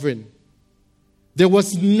sovereign. There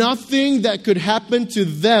was nothing that could happen to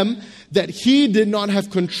them that he did not have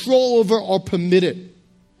control over or permitted.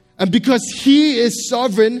 And because he is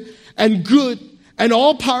sovereign and good and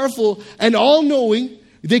all-powerful and all-knowing,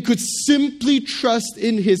 they could simply trust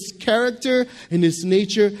in his character, in his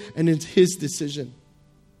nature, and in his decision.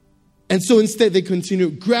 And so instead they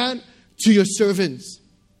continued, grant to your servants.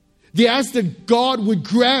 They asked that God would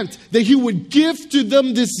grant, that he would give to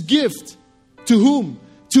them this gift. To whom?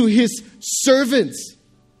 To his servants.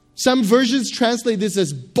 Some versions translate this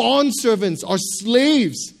as bond servants or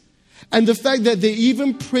slaves. And the fact that they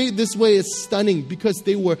even prayed this way is stunning because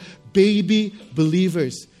they were baby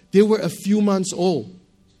believers. They were a few months old.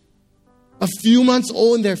 A few months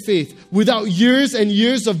old in their faith, without years and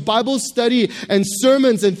years of Bible study and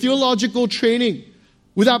sermons and theological training.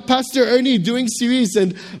 Without Pastor Ernie doing series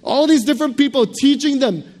and all these different people teaching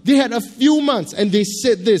them. They had a few months and they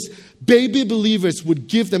said this. Baby believers would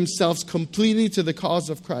give themselves completely to the cause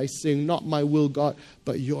of Christ, saying, not my will, God,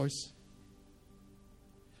 but yours.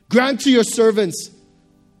 Grant to your servants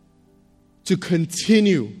to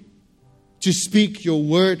continue to speak your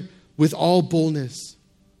word with all boldness,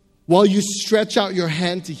 while you stretch out your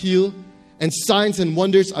hand to heal, and signs and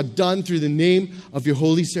wonders are done through the name of your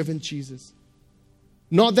holy servant Jesus.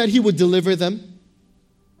 Not that he would deliver them,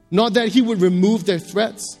 not that he would remove their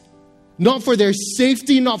threats, not for their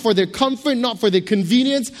safety, not for their comfort, not for their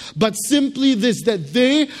convenience, but simply this, that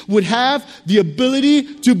they would have the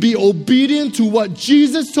ability to be obedient to what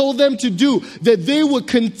Jesus told them to do, that they would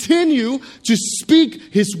continue to speak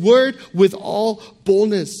his word with all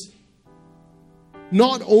boldness.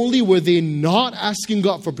 Not only were they not asking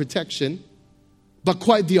God for protection, but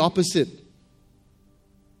quite the opposite.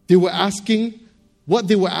 What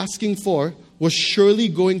they were asking for was surely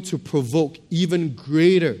going to provoke even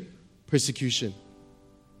greater persecution.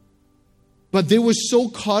 But they were so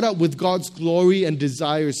caught up with God's glory and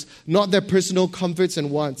desires, not their personal comforts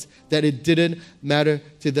and wants, that it didn't matter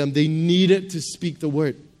to them. They needed to speak the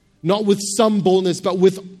word. Not with some boldness, but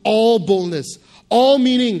with all boldness. All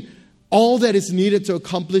meaning all that is needed to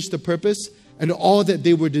accomplish the purpose and all that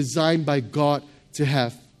they were designed by God to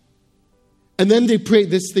have. And then they prayed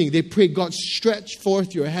this thing. They prayed, God, stretch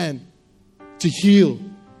forth your hand to heal,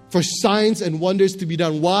 for signs and wonders to be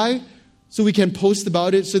done. Why? So we can post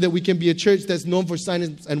about it, so that we can be a church that's known for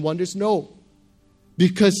signs and wonders? No.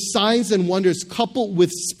 Because signs and wonders, coupled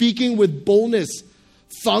with speaking with boldness,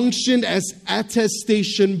 functioned as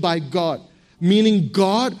attestation by God. Meaning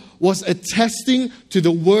God was attesting to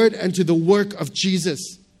the word and to the work of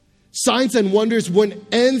Jesus. Signs and wonders weren't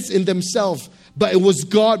ends in themselves, but it was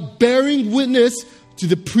God bearing witness to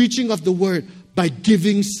the preaching of the word by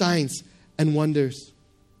giving signs and wonders.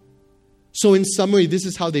 So in summary, this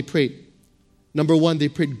is how they prayed. Number one, they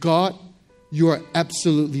prayed, God, you are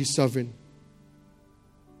absolutely sovereign.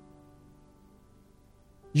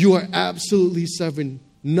 You are absolutely sovereign.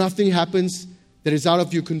 Nothing happens that is out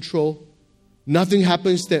of your control. Nothing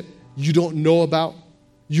happens that you don't know about.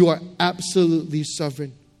 You are absolutely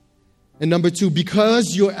sovereign. And number two,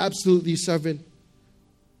 because you're absolutely sovereign,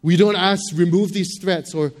 we don't ask, remove these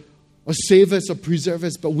threats or save us or preserve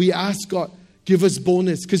us, but we ask God, give us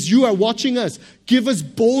boldness. Because you are watching us. Give us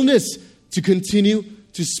boldness to continue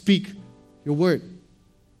to speak your word.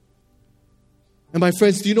 And my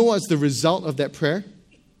friends, do you know what's the result of that prayer?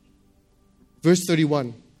 Verse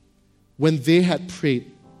 31. when they had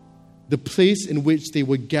prayed, the place in which they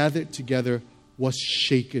were gathered together was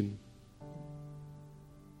shaken.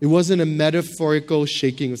 It wasn't a metaphorical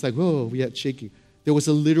shaking. It was like, whoa, we had shaking. There was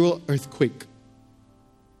a literal earthquake.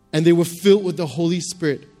 And they were filled with the Holy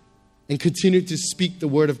Spirit and continued to speak the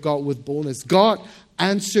word of God with boldness. God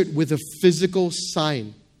answered with a physical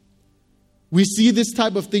sign. We see this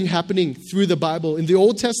type of thing happening through the Bible. In the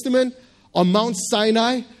Old Testament, on Mount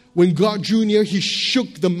Sinai, when God drew near, he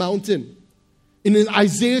shook the mountain. In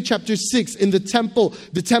Isaiah chapter 6, in the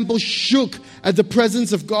temple shook at the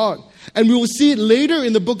presence of God. And we will see it later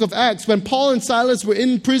in the book of Acts. When Paul and Silas were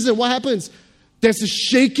in prison, what happens? There's a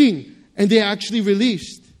shaking, and they're actually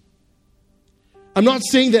released. I'm not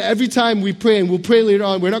saying that every time we pray, and we'll pray later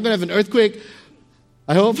on, we're not going to have an earthquake,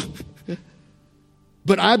 I hope.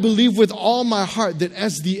 But I believe with all my heart that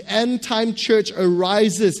as the end time church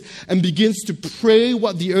arises and begins to pray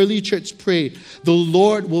what the early church prayed, the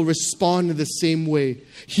Lord will respond in the same way.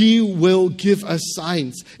 He will give us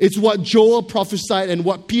signs. It's what Joel prophesied and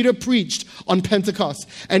what Peter preached on Pentecost.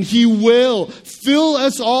 And he will fill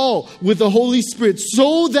us all with the Holy Spirit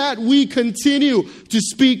so that we continue to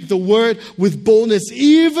speak the word with boldness,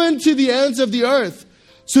 even to the ends of the earth,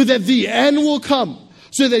 so that the end will come.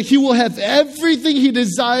 So that he will have everything he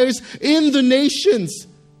desires in the nations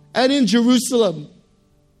and in Jerusalem.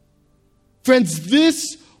 Friends,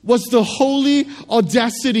 this was the holy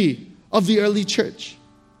audacity of the early church.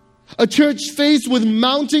 A church faced with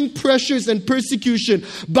mounting pressures and persecution,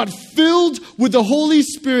 but filled with the Holy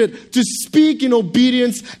Spirit to speak in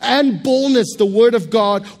obedience and boldness the word of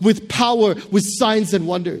God with power, with signs and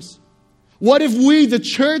wonders. What if we, the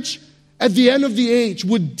church, at the end of the age,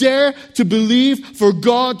 would dare to believe for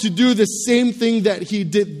God to do the same thing that he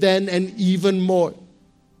did then and even more?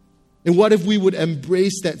 And what if we would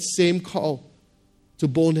embrace that same call to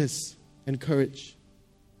boldness and courage?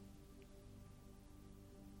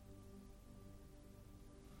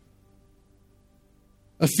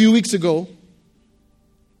 A few weeks ago,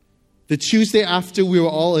 the Tuesday after we were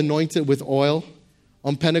all anointed with oil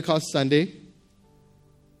on Pentecost Sunday,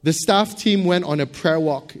 the staff team went on a prayer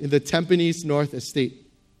walk in the Tampines North Estate.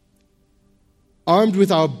 Armed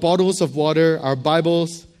with our bottles of water, our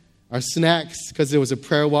Bibles, our snacks, because it was a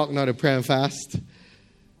prayer walk, not a prayer and fast,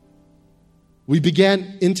 we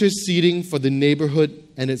began interceding for the neighborhood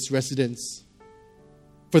and its residents,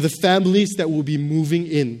 for the families that will be moving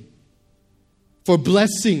in, for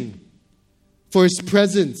blessing, for his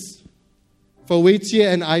presence, for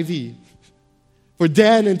Weitia and Ivy, for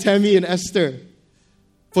Dan and Tammy and Esther,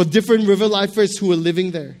 for different river lifers who are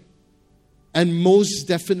living there, and most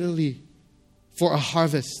definitely for a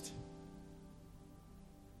harvest.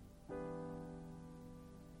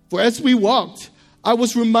 For as we walked, I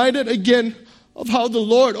was reminded again of how the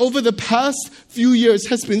Lord over the past few years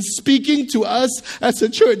has been speaking to us as a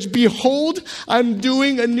church. Behold, I'm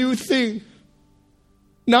doing a new thing.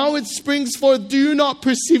 Now it springs forth. Do you not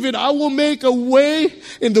perceive it? I will make a way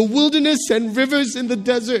in the wilderness and rivers in the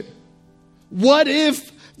desert. What if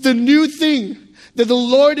the new thing that the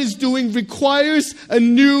Lord is doing requires a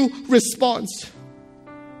new response?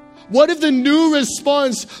 What if the new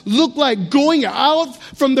response looked like going out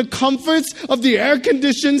from the comforts of the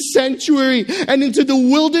air-conditioned sanctuary and into the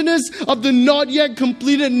wilderness of the not yet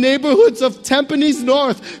completed neighborhoods of Tampines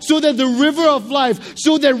North, so that the river of life,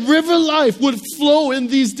 so that river life would flow in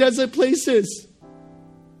these desert places?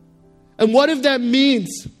 And what if that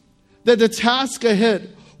means that the task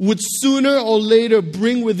ahead would sooner or later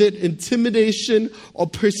bring with it intimidation or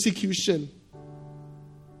persecution?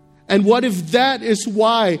 And what if that is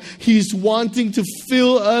why he's wanting to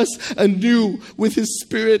fill us anew with his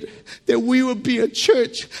Spirit, that we would be a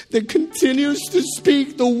church that continues to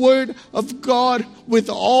speak the word of God with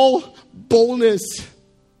all boldness?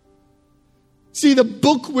 See, the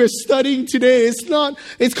book we're studying today,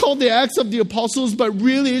 it's called the Acts of the Apostles, but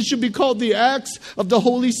really it should be called the Acts of the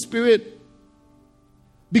Holy Spirit.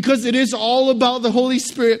 Because it is all about the Holy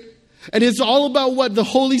Spirit. And it's all about what the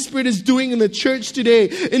Holy Spirit is doing in the church today,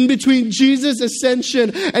 in between Jesus' ascension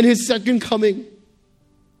and his second coming.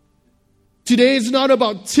 Today is not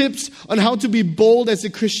about tips on how to be bold as a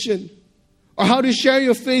Christian, or how to share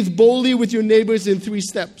your faith boldly with your neighbors in 3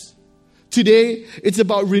 steps. Today, it's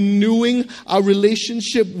about renewing our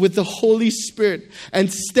relationship with the Holy Spirit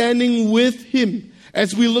and standing with him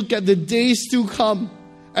as we look at the days to come,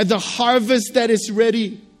 at the harvest that is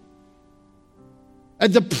ready,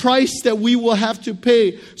 at the price that we will have to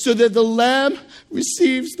pay so that the Lamb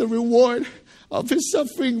receives the reward of his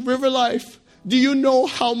suffering. River Life, do you know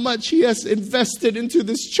how much he has invested into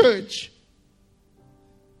this church?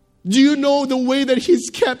 Do you know the way that he's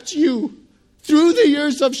kept you through the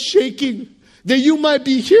years of shaking, that you might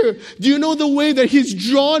be here. Do you know the way that He's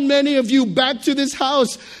drawn many of you back to this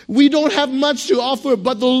house? We don't have much to offer,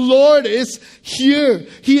 but the Lord is here.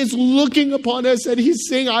 He is looking upon us and He's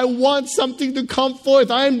saying, I want something to come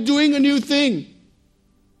forth. I am doing a new thing.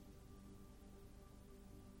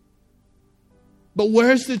 But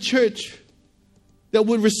where's the church that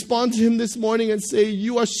would respond to Him this morning and say,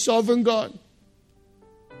 you are sovereign God.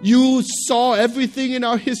 You saw everything in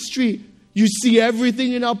our history. You see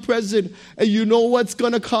everything in our present, and you know what's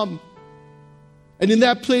going to come. And in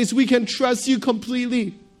that place, we can trust you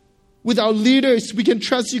completely. With our leaders, we can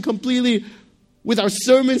trust you completely. With our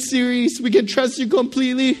sermon series, we can trust you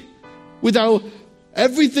completely. With our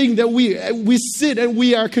everything that we sit and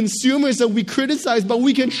we are consumers and we criticize, but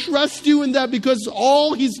we can trust you in that, because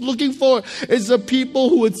all He's looking for is a people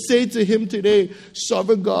who would say to Him today,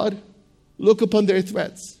 Sovereign God, look upon their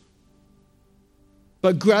threats.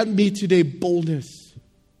 But grant me today boldness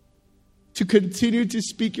to continue to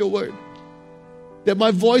speak your word. That my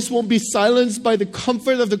voice won't be silenced by the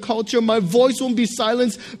comfort of the culture. My voice won't be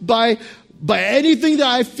silenced by anything that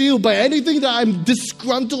I feel, by anything that I'm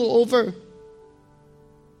disgruntled over.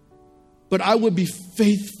 But I would be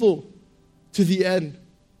faithful to the end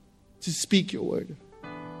to speak your word.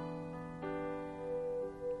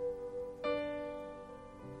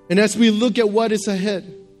 And as we look at what is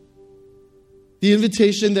ahead, the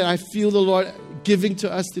invitation that I feel the Lord giving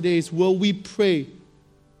to us today is, will we pray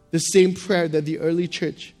the same prayer that the early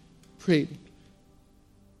church prayed?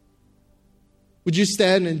 Would you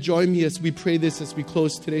stand and join me as we pray this as we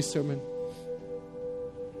close today's sermon?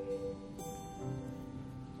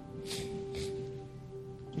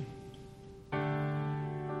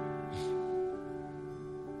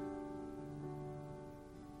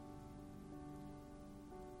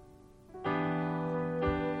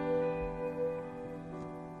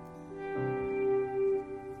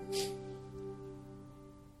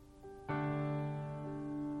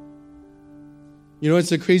 You know,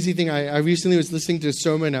 it's a crazy thing. I recently was listening to a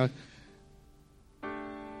sermon and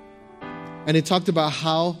it talked about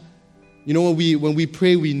how, you know, when we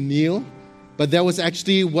pray, we kneel. But that was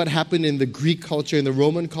actually what happened in the Greek culture, in the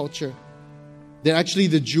Roman culture. That actually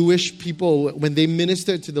the Jewish people, when they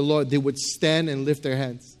ministered to the Lord, they would stand and lift their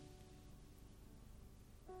hands.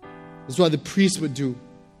 That's what the priests would do.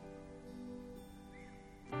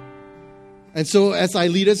 And so as I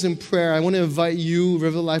lead us in prayer, I want to invite you,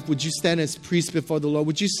 River Life, would you stand as priests before the Lord?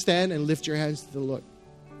 Would you stand and lift your hands to the Lord?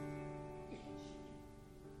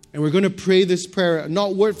 And we're going to pray this prayer,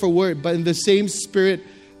 not word for word, but in the same spirit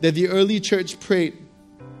that the early church prayed.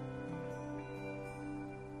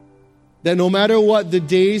 That no matter what the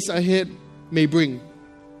days ahead may bring,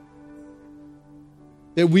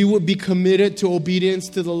 that we would be committed to obedience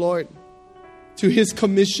to the Lord, to His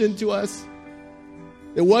commission to us.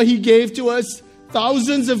 That what He gave to us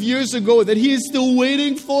thousands of years ago, that He is still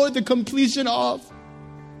waiting for the completion of.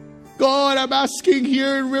 God, I'm asking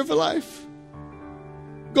here in River Life,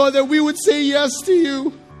 God, that we would say yes to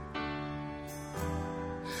you.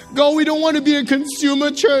 God, we don't want to be a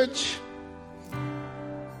consumer church.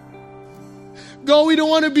 God, we don't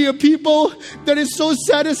want to be a people that is so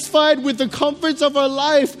satisfied with the comforts of our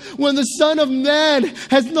life when the Son of Man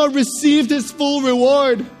has not received His full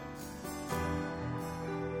reward.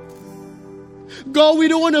 God, we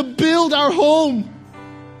don't want to build our home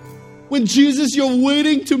when, Jesus, you're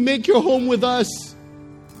waiting to make your home with us.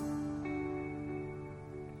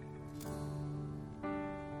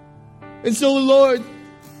 And so, Lord,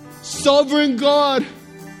 sovereign God,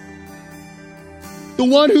 the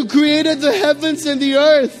one who created the heavens and the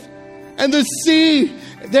earth and the sea,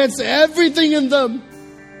 that's everything in them.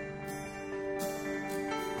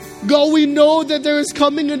 God, we know that there is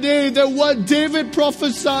coming a day that what David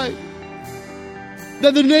prophesied,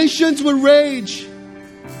 that the nations would rage.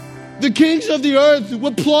 The kings of the earth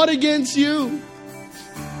would plot against you.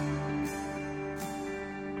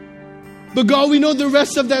 But God, we know the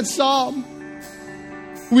rest of that psalm.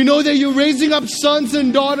 We know that you're raising up sons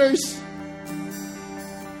and daughters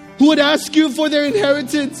who would ask you for their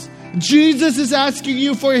inheritance. Jesus is asking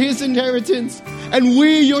you for His inheritance. And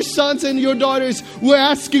we, your sons and your daughters, we're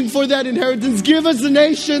asking for that inheritance. Give us the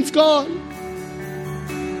nations, God.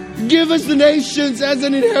 Give us the nations as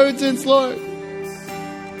an inheritance, Lord.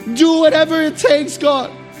 Do whatever it takes,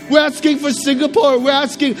 God. We're asking for Singapore. We're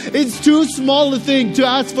asking, it's too small a thing to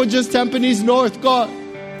ask for just Tampines North, God.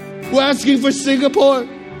 We're asking for Singapore.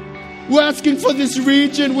 We're asking for this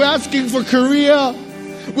region. We're asking for Korea.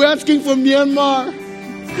 We're asking for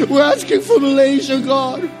Myanmar. We're asking for Malaysia,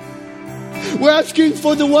 God. We're asking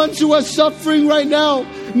for the ones who are suffering right now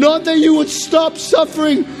Not that you would stop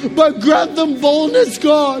suffering, but grant them boldness,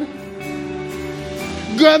 God.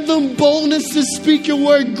 Grant them boldness to speak your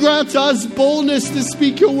word. Grant us boldness to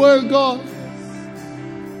speak your word, God.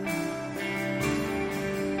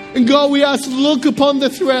 And God, we ask, look upon the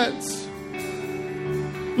threats.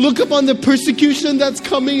 Look upon the persecution that's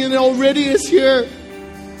coming and already is here.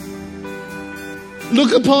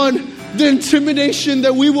 Look upon the intimidation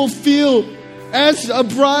that we will feel as a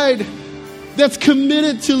bride that's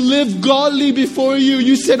committed to live godly before you.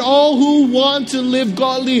 You said all who want to live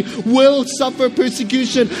godly will suffer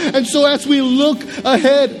persecution. And so as we look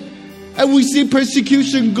ahead and we see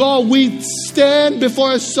persecution, God, we stand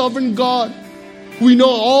before a sovereign God. We know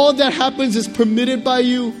all that happens is permitted by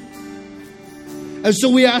you. And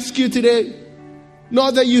so we ask you today,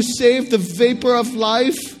 not that you save the vapor of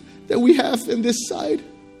life that we have in this side,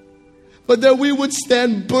 but that we would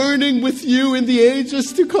stand burning with you in the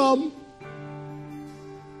ages to come.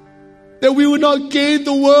 That we would not gain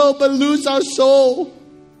the world but lose our soul.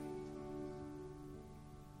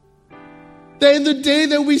 That in the day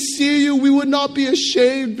that we see you, we would not be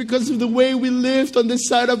ashamed because of the way we lived on this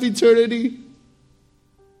side of eternity.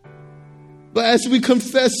 But as we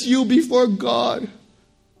confess you before God,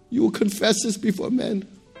 you will confess us before men.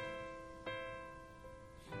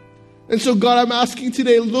 And so God, I'm asking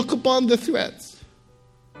today, look upon the threats.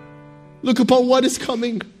 Look upon what is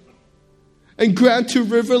coming. And grant to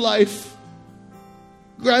River Life,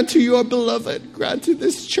 grant to your beloved, grant to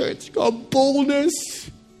this church, God,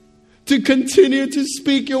 boldness to continue to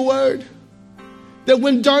speak your word. That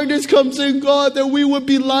when darkness comes in, God, that we would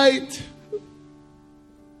be light.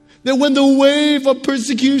 That when the wave of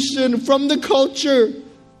persecution from the culture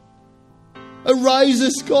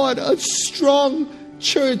arises, God, a strong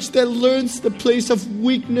church that learns the place of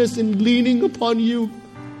weakness and leaning upon you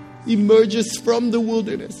emerges from the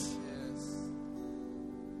wilderness.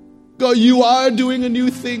 God, you are doing a new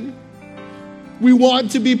thing. We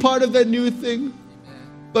want to be part of that new thing.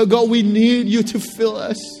 But God, we need you to fill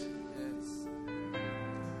us.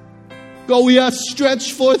 God, we ask,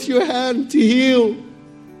 stretch forth your hand to heal.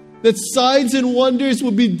 That signs and wonders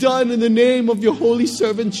will be done in the name of your holy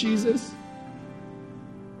servant Jesus.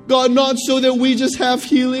 God, not so that we just have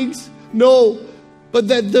healings. No, but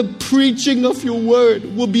that the preaching of your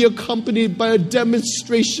word will be accompanied by a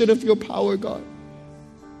demonstration of your power, God.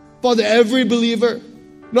 Father, every believer,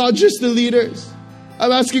 not just the leaders.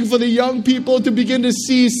 I'm asking for the young people to begin to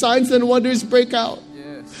see signs and wonders break out.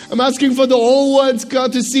 Yes. I'm asking for the old ones,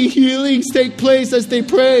 God, to see healings take place as they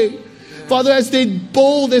pray. Yes. Father, as they're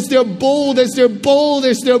bold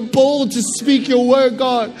to speak your word,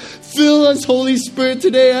 God. Fill us, Holy Spirit,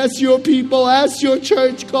 today as your people, as your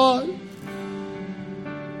church, God.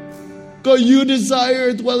 God, you desire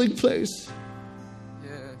a dwelling place.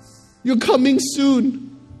 Yes. You're coming soon.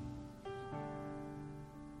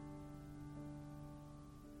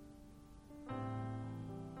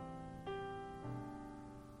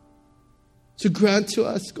 So grant to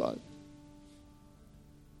us, God.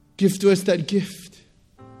 Give to us that gift.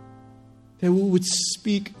 That we would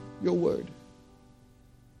speak your word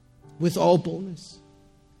with all boldness.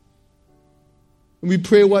 And we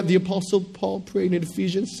pray what the Apostle Paul prayed in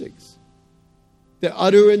Ephesians 6. That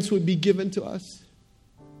utterance would be given to us.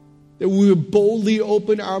 That we would boldly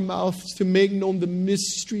open our mouths to make known the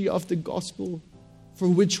mystery of the gospel for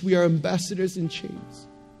which we are ambassadors in chains.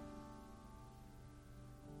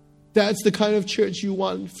 That's the kind of church you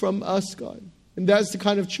want from us, God. And that's the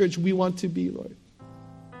kind of church we want to be, Lord.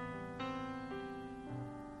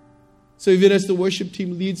 So even as the worship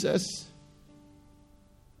team leads us,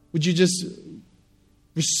 would you just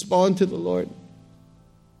respond to the Lord?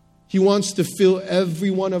 He wants to fill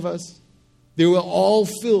every one of us. They were all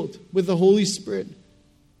filled with the Holy Spirit.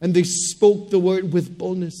 And they spoke the word with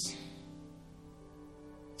boldness.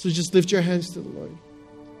 So just lift your hands to the Lord.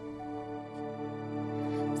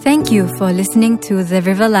 Thank you for listening to the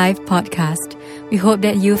River Life podcast. We hope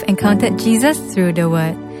that you've encountered Jesus through the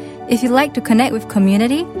Word. If you'd like to connect with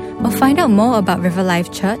community or find out more about River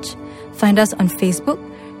Life Church, find us on Facebook,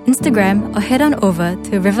 Instagram, or head on over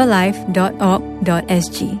to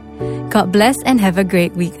riverlife.org.sg. God bless and have a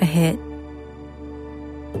great week ahead.